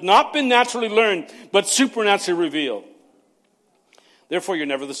because it's not been naturally learned, but supernaturally revealed. Therefore, you're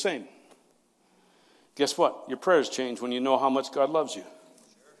never the same. Guess what? Your prayers change when you know how much God loves you.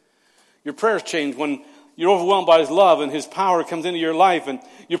 Your prayers change when you're overwhelmed by his love and his power comes into your life. And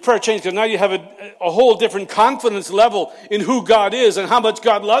your prayer changes because now you have a whole different confidence level in who God is and how much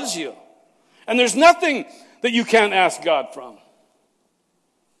God loves you. And there's nothing that you can't ask God from.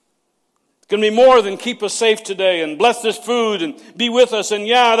 It's going to be more than keep us safe today and bless this food and be with us. And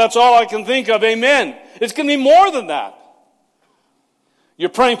yeah, that's all I can think of. Amen. It's going to be more than that. You're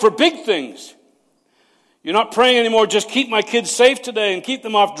praying for big things. You're not praying anymore, just keep my kids safe today and keep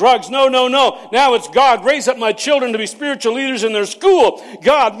them off drugs. No. Now it's God, raise up my children to be spiritual leaders in their school.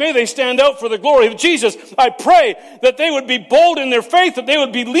 God, may they stand out for the glory of Jesus. I pray that they would be bold in their faith, that they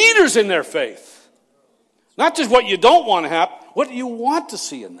would be leaders in their faith. Not just what you don't want to have, what do you want to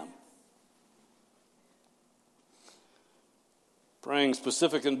see in them? Praying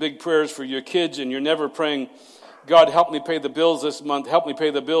specific and big prayers for your kids, and you're never praying, God, help me pay the bills this month. Help me pay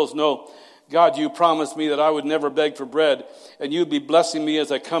the bills. No. God, you promised me that I would never beg for bread, and you'd be blessing me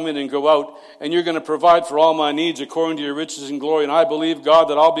as I come in and go out, and you're going to provide for all my needs according to your riches and glory. And I believe, God,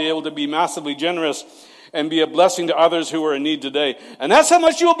 that I'll be able to be massively generous and be a blessing to others who are in need today. And that's how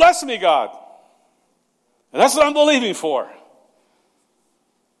much you'll bless me, God. And that's what I'm believing for.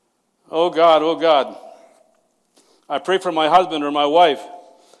 Oh, God. I pray for my husband or my wife.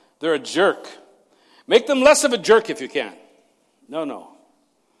 They're a jerk. Make them less of a jerk if you can. No.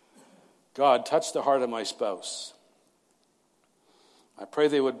 God, touch the heart of my spouse. I pray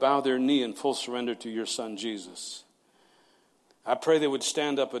they would bow their knee in full surrender to your Son, Jesus. I pray they would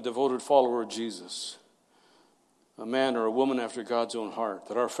stand up a devoted follower of Jesus, a man or a woman after God's own heart,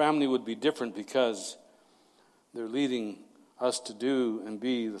 that our family would be different because they're leading us to do and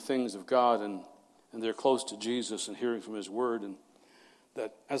be the things of God, and they're close to Jesus and hearing from his word, and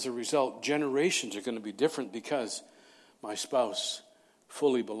that as a result, generations are going to be different because my spouse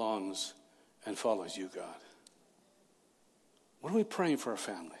fully belongs and follows you, God. What are we praying for our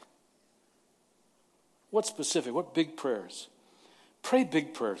family? What specific? What big prayers? Pray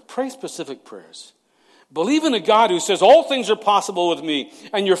big prayers. Pray specific prayers. Believe in a God who says all things are possible with me.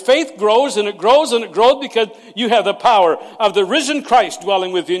 And your faith grows and it grows and it grows because you have the power of the risen Christ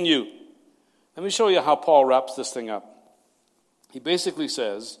dwelling within you. Let me show you how Paul wraps this thing up. He basically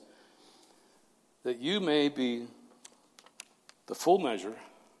says that you may be the full measure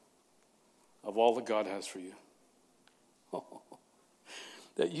of all that God has for you.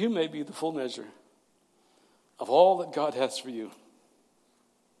 That you may be the full measure of all that God has for you.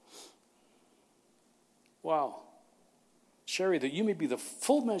 Wow. Sherry, that you may be the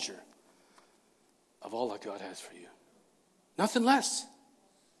full measure of all that God has for you. Nothing less.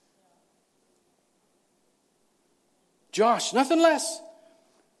 Josh, nothing less,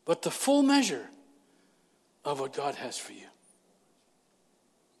 but the full measure of what God has for you.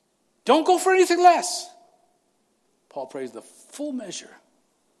 Don't go for anything less. Paul prays the full measure.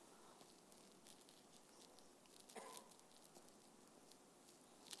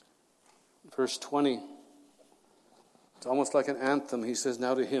 Verse 20, it's almost like an anthem. He says,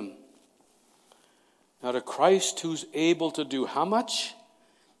 now to him. Now to Christ who's able to do how much?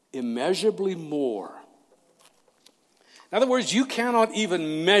 Immeasurably more. In other words, you cannot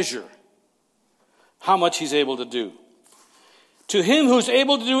even measure how much he's able to do. To him who's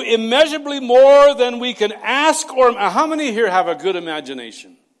able to do immeasurably more than we can ask or... How many here have a good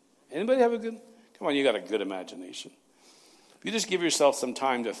imagination? Anybody have a good... Come on, you got a good imagination. If you just give yourself some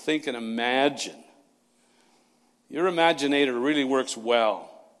time to think and imagine, your imaginator really works well.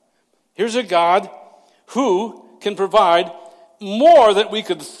 Here's a God who can provide more than we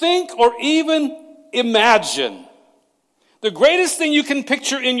could think or even imagine. The greatest thing you can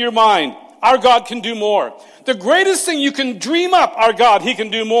picture in your mind, our God can do more. The greatest thing you can dream up, our God, he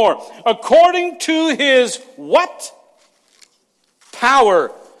can do more. According to his what?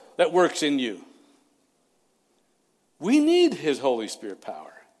 power that works in you. We need his Holy Spirit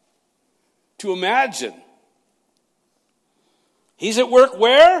power to imagine. He's at work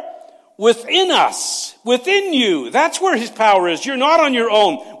where? Within us, within you. That's where his power is. You're not on your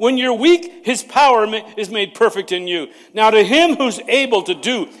own. When you're weak, his power is made perfect in you. Now to him who's able to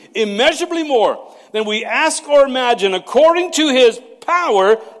do immeasurably more than we ask or imagine, according to his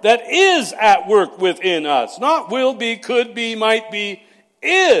power that is at work within us. Not will be, could be, might be,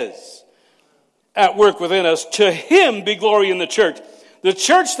 is at work within us. To him be glory in the church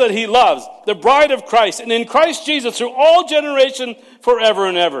that he loves, the bride of Christ, and in Christ Jesus through all generation forever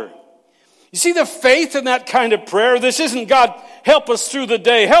and ever. You see the faith in that kind of prayer? This isn't God, help us through the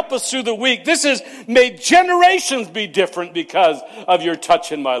day, help us through the week. This is made generations be different because of your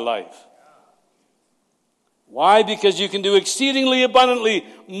touch in my life. Why? Because you can do exceedingly abundantly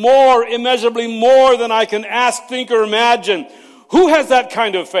more, immeasurably more than I can ask, think, or imagine. Who has that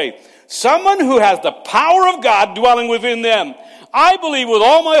kind of faith? Someone who has the power of God dwelling within them. I believe with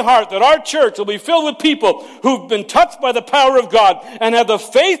all my heart that our church will be filled with people who've been touched by the power of God and have the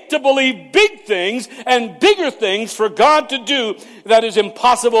faith to believe big things and bigger things for God to do that is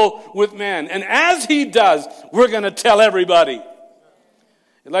impossible with man. And as he does, we're going to tell everybody.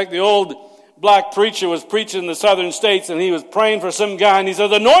 Like the old black preacher was preaching in the southern states, and he was praying for some guy, and he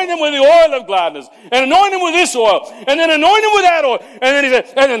said, anoint him with the oil of gladness, and anoint him with this oil, and then anoint him with that oil, and then he said,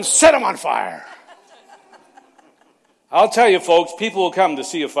 and then set him on fire. I'll tell you, folks, people will come to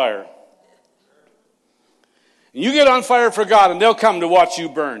see a fire. And you get on fire for God, and they'll come to watch you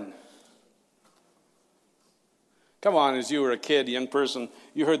burn. Come on, as you were a kid, a young person,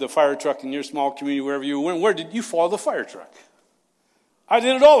 you heard the fire truck in your small community, wherever you went. Where did you follow the fire truck? I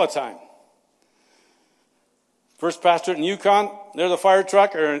did it all the time. First pastorate in Yukon, there's a fire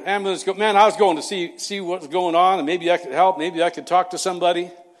truck or an ambulance. Man, I was going to see what's going on, and maybe I could help. Maybe I could talk to somebody.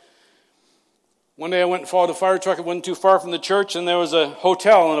 One day I went and followed a fire truck. It wasn't too far from the church, and there was a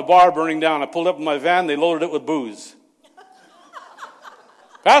hotel and a bar burning down. I pulled up in my van. They loaded it with booze.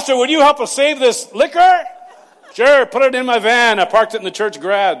 Pastor, would you help us save this liquor? Sure, put it in my van. I parked it in the church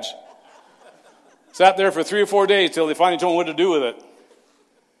garage. Sat there for 3 or 4 days till they finally told me what to do with it.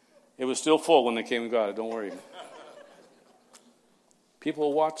 It was still full when they came and got it. Don't worry. People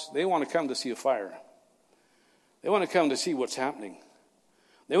will watch. They want to come to see a fire. They want to come to see what's happening.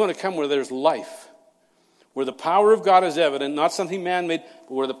 They want to come where there's life, where the power of God is evident, not something man-made,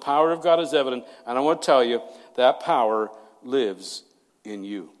 but where the power of God is evident. And I want to tell you, that power lives in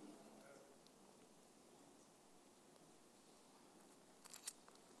you.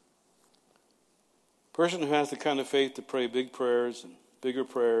 A person who has the kind of faith to pray big prayers and bigger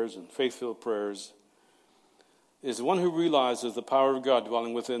prayers and faith-filled prayers is the one who realizes the power of God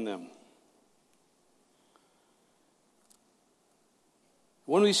dwelling within them.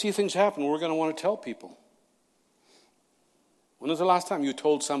 When we see things happen, we're going to want to tell people. When was the last time you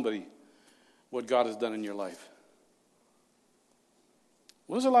told somebody what God has done in your life?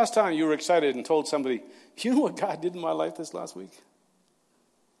 When was the last time you were excited and told somebody, you know what God did in my life this last week?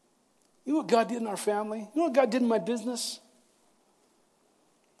 You know what God did in our family? You know what God did in my business?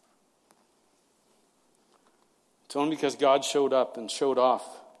 It's only because God showed up and showed off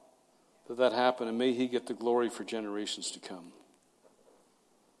that happened, and may he get the glory for generations to come.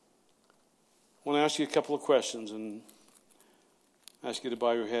 I want to ask you a couple of questions and ask you to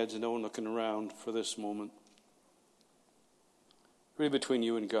bow your heads and no one looking around for this moment. Really between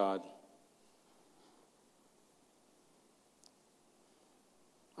you and God.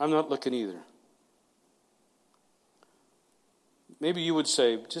 I'm not looking either. Maybe you would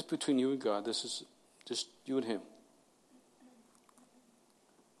say, just between you and God, this is just you and him.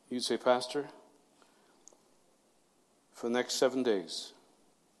 You'd say, Pastor, for the next 7 days,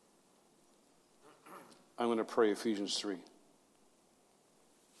 I'm going to pray Ephesians 3. I'm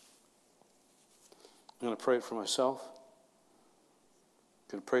going to pray it for myself.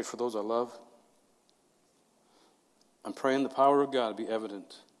 I'm going to pray it for those I love. I'm praying the power of God to be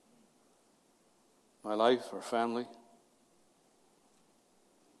evident. My life, our family.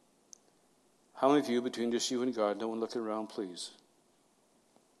 How many of you, between just you and God, no one looking around, please?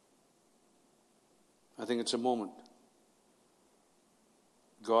 I think it's a moment.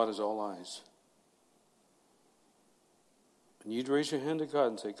 God is all eyes. And you'd raise your hand to God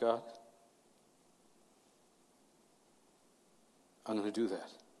and say, God, I'm going to do that.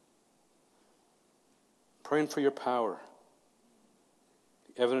 Praying for your power,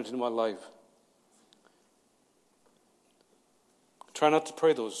 evident in my life. Try not to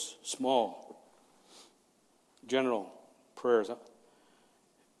pray those small, general prayers.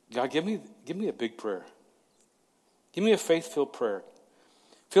 God, give me a big prayer. Give me a faith-filled prayer.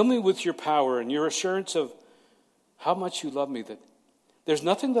 Fill me with your power and your assurance of how much you love me, that there's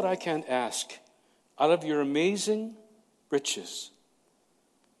nothing that I can't ask out of your amazing riches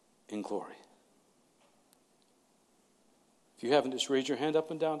in glory. If you haven't, just raise your hand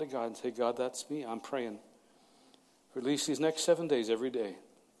up and down to God and say, God, that's me. I'm praying for at least these next 7 days every day.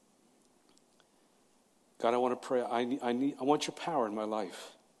 God, I want to pray. I want your power in my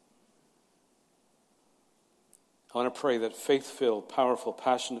life. I want to pray that faith-filled, powerful,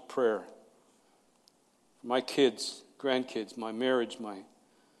 passionate prayer for my kids, grandkids, my marriage, my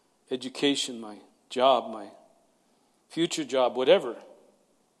education, my job, my future job, whatever.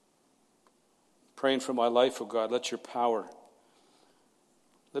 Praying for my life, oh God, let your power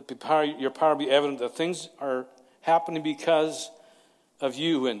your power be evident that things are happening because of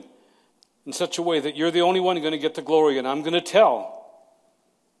you, and in such a way that you're the only one going to get the glory, and I'm going to tell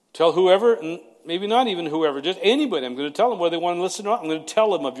whoever, and maybe not even whoever, just anybody. I'm going to tell them whether they want to listen or not. I'm going to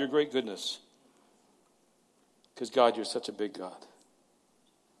tell them of your great goodness. Because God, you're such a big God.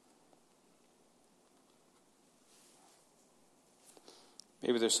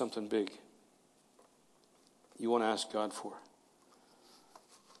 Maybe there's something big you want to ask God for.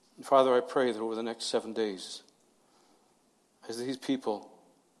 And Father, I pray that over the next 7 days, as these people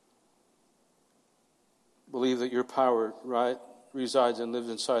believe that your power resides and lives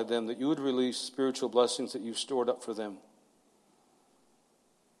inside them, that you would release spiritual blessings that you've stored up for them.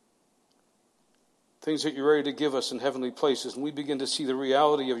 Things that you're ready to give us in heavenly places, and we begin to see the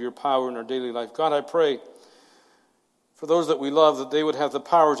reality of your power in our daily life. God, I pray for those that we love, that they would have the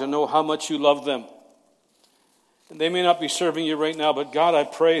power to know how much you love them. And they may not be serving you right now, but God, I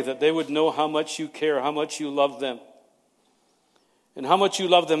pray that they would know how much you care, how much you love them, and how much you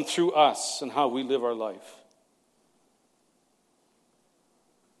love them through us and how we live our life.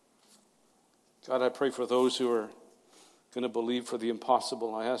 God, I pray for those who are going to believe for the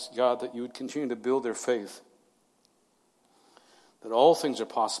impossible. I ask, God, that you would continue to build their faith, that all things are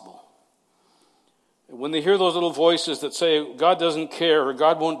possible. And when they hear those little voices that say, God doesn't care or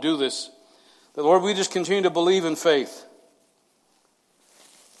God won't do this, that, Lord, we just continue to believe in faith.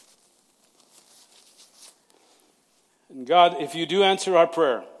 And God, if you do answer our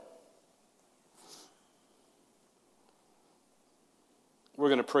prayer, we're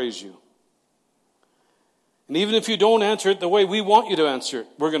going to praise you. And even if you don't answer it the way we want you to answer it,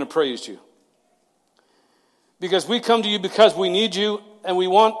 we're going to praise you. Because we come to you because we need you and we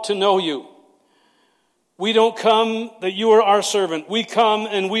want to know you. We don't come that you are our servant. We come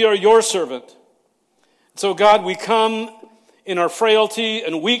and we are your servant. So God, we come in our frailty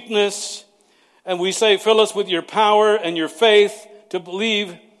and weakness, and we say, fill us with your power and your faith to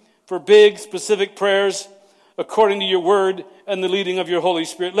believe for big, specific prayers according to your word and the leading of your Holy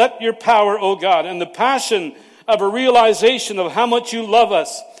Spirit. Let your power, O God, and the passion of a realization of how much you love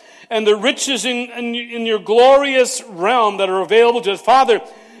us and the riches in your glorious realm that are available to us. Father,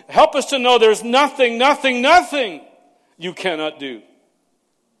 help us to know there's nothing you cannot do.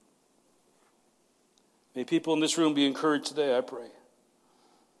 May people in this room be encouraged today, I pray.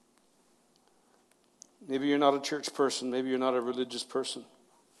 Maybe you're not a church person. Maybe you're not a religious person.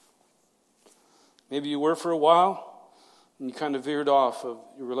 Maybe you were for a while and you kind of veered off of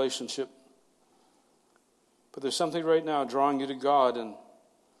your relationship. But there's something right now drawing you to God, and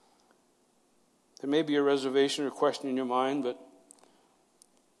there may be a reservation or question in your mind, but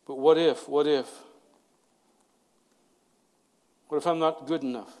what if? What if I'm not good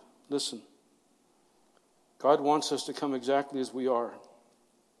enough? Listen. God wants us to come exactly as we are.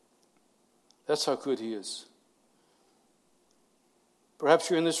 That's how good he is.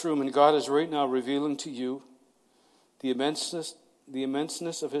 Perhaps you're in this room and God is right now revealing to you the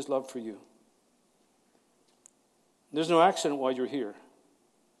immenseness of his love for you. There's no accident why you're here.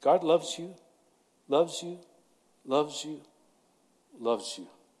 God loves you, loves you, loves you, loves you.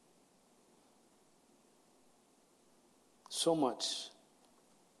 So much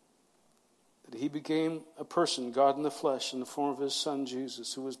that he became a person, God in the flesh, in the form of his Son,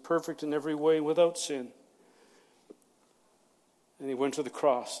 Jesus, who was perfect in every way without sin. And he went to the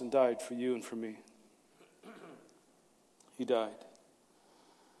cross and died for you and for me. He died.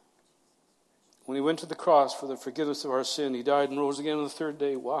 When he went to the cross for the forgiveness of our sin, he died and rose again on the third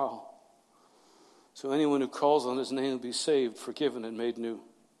day. Wow. So anyone who calls on his name will be saved, forgiven, and made new.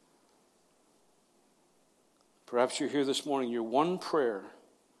 Perhaps you're here this morning, you're one prayer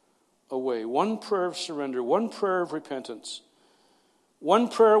away, one prayer of surrender, one prayer of repentance, one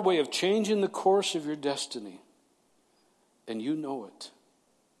prayer away of changing the course of your destiny, and you know it.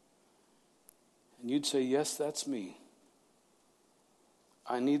 And you'd say, yes, that's me.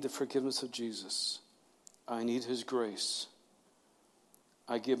 I need the forgiveness of Jesus. I need his grace.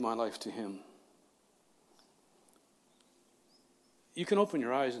 I give my life to him. You can open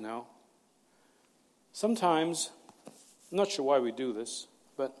your eyes now. Sometimes, I'm not sure why we do this,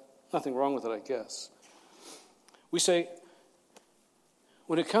 but nothing wrong with it, I guess. We say,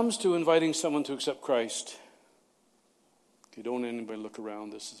 when it comes to inviting someone to accept Christ, okay, don't anybody look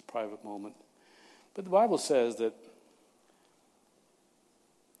around, this is a private moment. But the Bible says that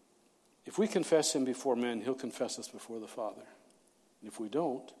if we confess him before men, he'll confess us before the Father. And if we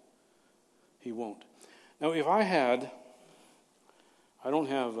don't, he won't. Now, if I don't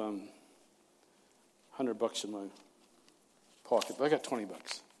have $100 in my pocket, but I got $20.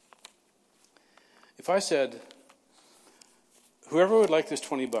 If I said, whoever would like this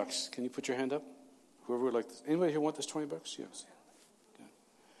 $20, can you put your hand up? Whoever would like this. Anybody here want this $20? Yes. Okay.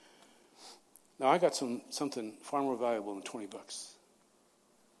 Now, I got something far more valuable than $20.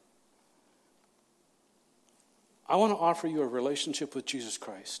 I want to offer you a relationship with Jesus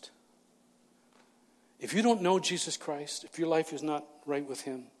Christ. If you don't know Jesus Christ, if your life is not right with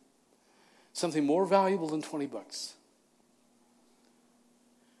him, something more valuable than $20.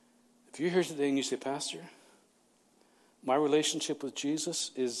 If you're here today and you say, Pastor, my relationship with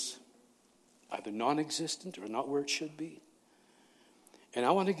Jesus is either non-existent or not where it should be, and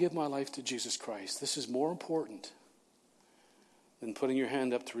I want to give my life to Jesus Christ, this is more important than putting your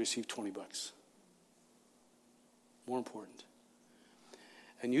hand up to receive $20. More important.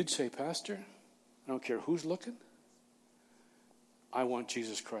 And you'd say, Pastor, I don't care who's looking, I want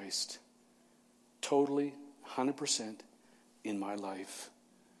Jesus Christ totally, 100% in my life.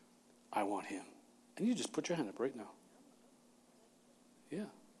 I want him. And you just put your hand up right now. Yeah.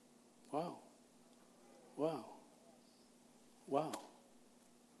 Wow. Wow. Wow.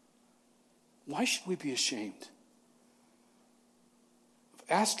 Why should we be ashamed of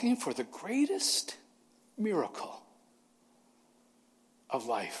asking for the greatest miracle of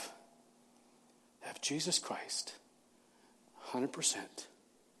life? Have Jesus Christ 100%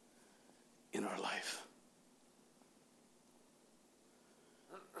 in our life.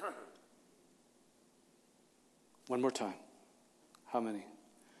 One more time. How many?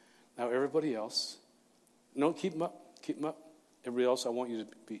 Now everybody else. No, keep them up. Keep them up. Everybody else, I want you to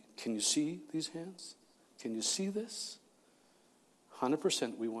be. Can you see these hands? Can you see this?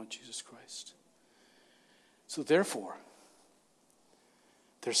 100% we want Jesus Christ. So therefore,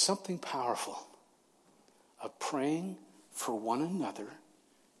 there's something powerful of praying for one another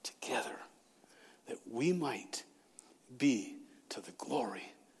together, that we might be to the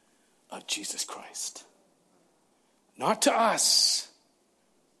glory of Jesus Christ. Not to us,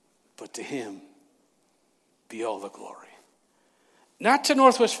 but to him be all the glory. Not to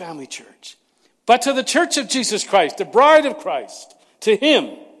Northwest Family Church, but to the Church of Jesus Christ, the bride of Christ. To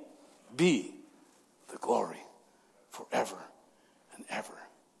him be the glory forever and ever.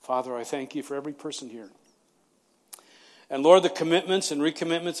 Father, I thank you for every person here. And Lord, the commitments and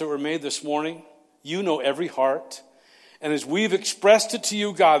recommitments that were made this morning, you know every heart. And as we've expressed it to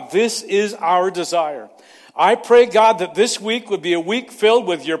you, God, this is our desire. I pray, God, that this week would be a week filled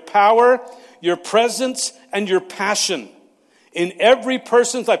with your power, your presence, and your passion in every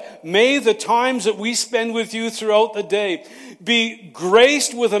person's life. May the times that we spend with you throughout the day be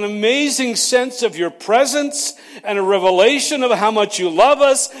graced with an amazing sense of your presence and a revelation of how much you love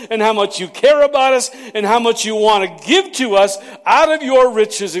us and how much you care about us and how much you want to give to us out of your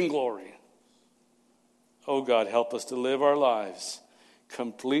riches and glory. Oh God, help us to live our lives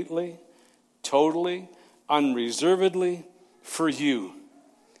completely, totally, unreservedly for you.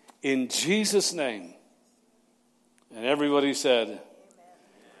 In Jesus' name. And everybody said,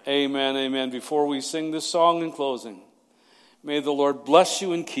 amen, amen. Before we sing this song in closing, may the Lord bless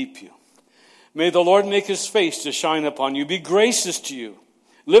you and keep you. May the Lord make his face to shine upon you, be gracious to you,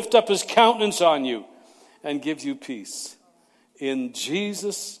 lift up his countenance on you, and give you peace. In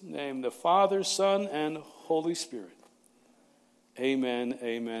Jesus' name, the Father, Son, and Holy Spirit. Amen,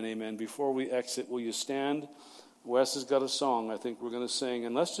 amen, amen. Before we exit, will you stand? Wes has got a song I think we're going to sing,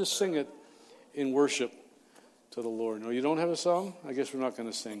 and let's just sing it in worship to the Lord. No, you don't have a song? I guess we're not going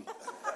to sing.